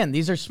 and again,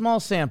 these are small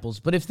samples,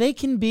 but if they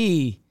can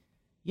be,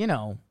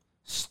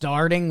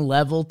 starting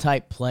level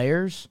type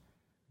players,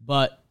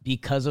 but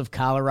because of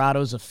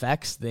Colorado's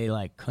effects, they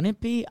like couldn't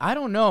be. I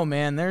don't know,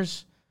 man.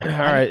 There's all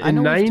right. I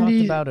know we've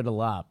talked about it a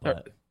lot,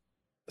 but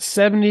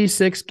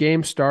 76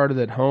 games started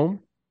at home.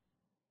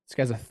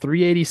 This guy's a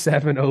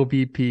 387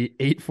 OBP,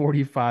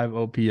 845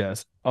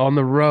 OPS. On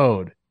the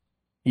road,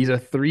 he's a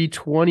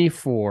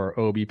 324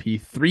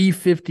 OBP,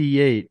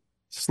 358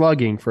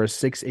 slugging for a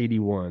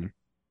 681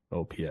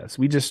 OPS.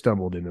 We just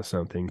stumbled into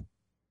something.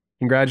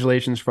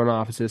 Congratulations, front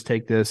offices.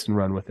 Take this and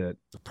run with it.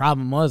 The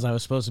problem was I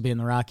was supposed to be in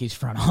the Rockies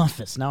front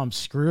office. Now I'm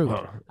screwed.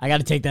 I got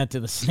to take that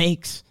to the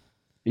Snakes.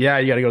 Yeah,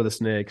 you got to go to the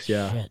Snakes.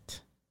 Yeah. Shit.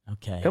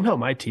 Okay. Come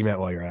help my team out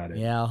while you're at it.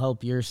 Yeah, I'll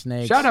help your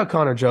Snakes. Shout out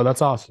Connor Joe.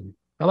 That's awesome.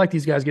 I like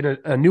these guys getting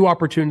a new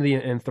opportunity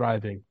and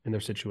thriving in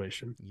their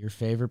situation. Your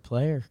favorite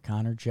player,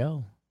 Connor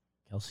Joe,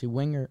 Kelsey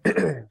Winger.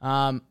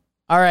 All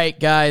right,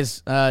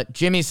 guys.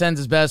 Jimmy sends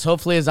his best.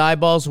 Hopefully his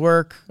eyeballs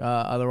work.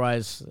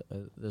 Otherwise,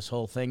 this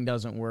whole thing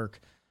doesn't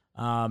work.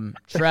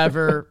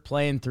 Trevor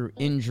playing through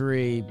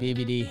injury.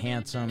 BBD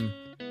handsome.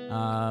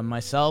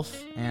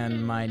 Myself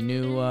and my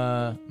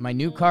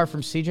new car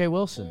from CJ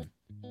Wilson.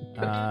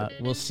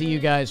 We'll see you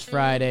guys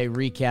Friday.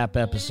 Recap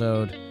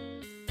episode.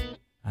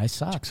 I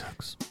suck.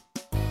 Sucks.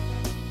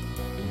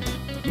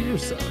 You do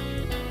suck.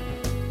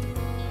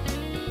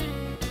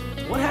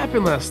 What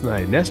happened last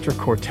night? Nestor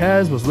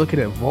Cortez was looking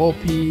at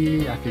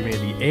Volpe after he made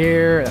the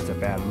air. That's a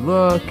bad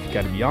look.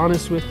 Got to be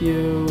honest with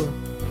you.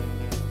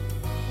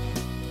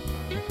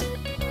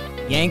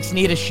 Yanks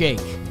need a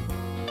shake.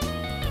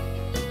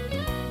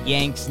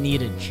 Yanks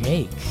need a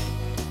Jake.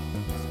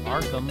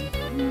 Spark them.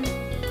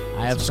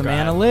 I have some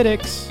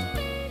analytics.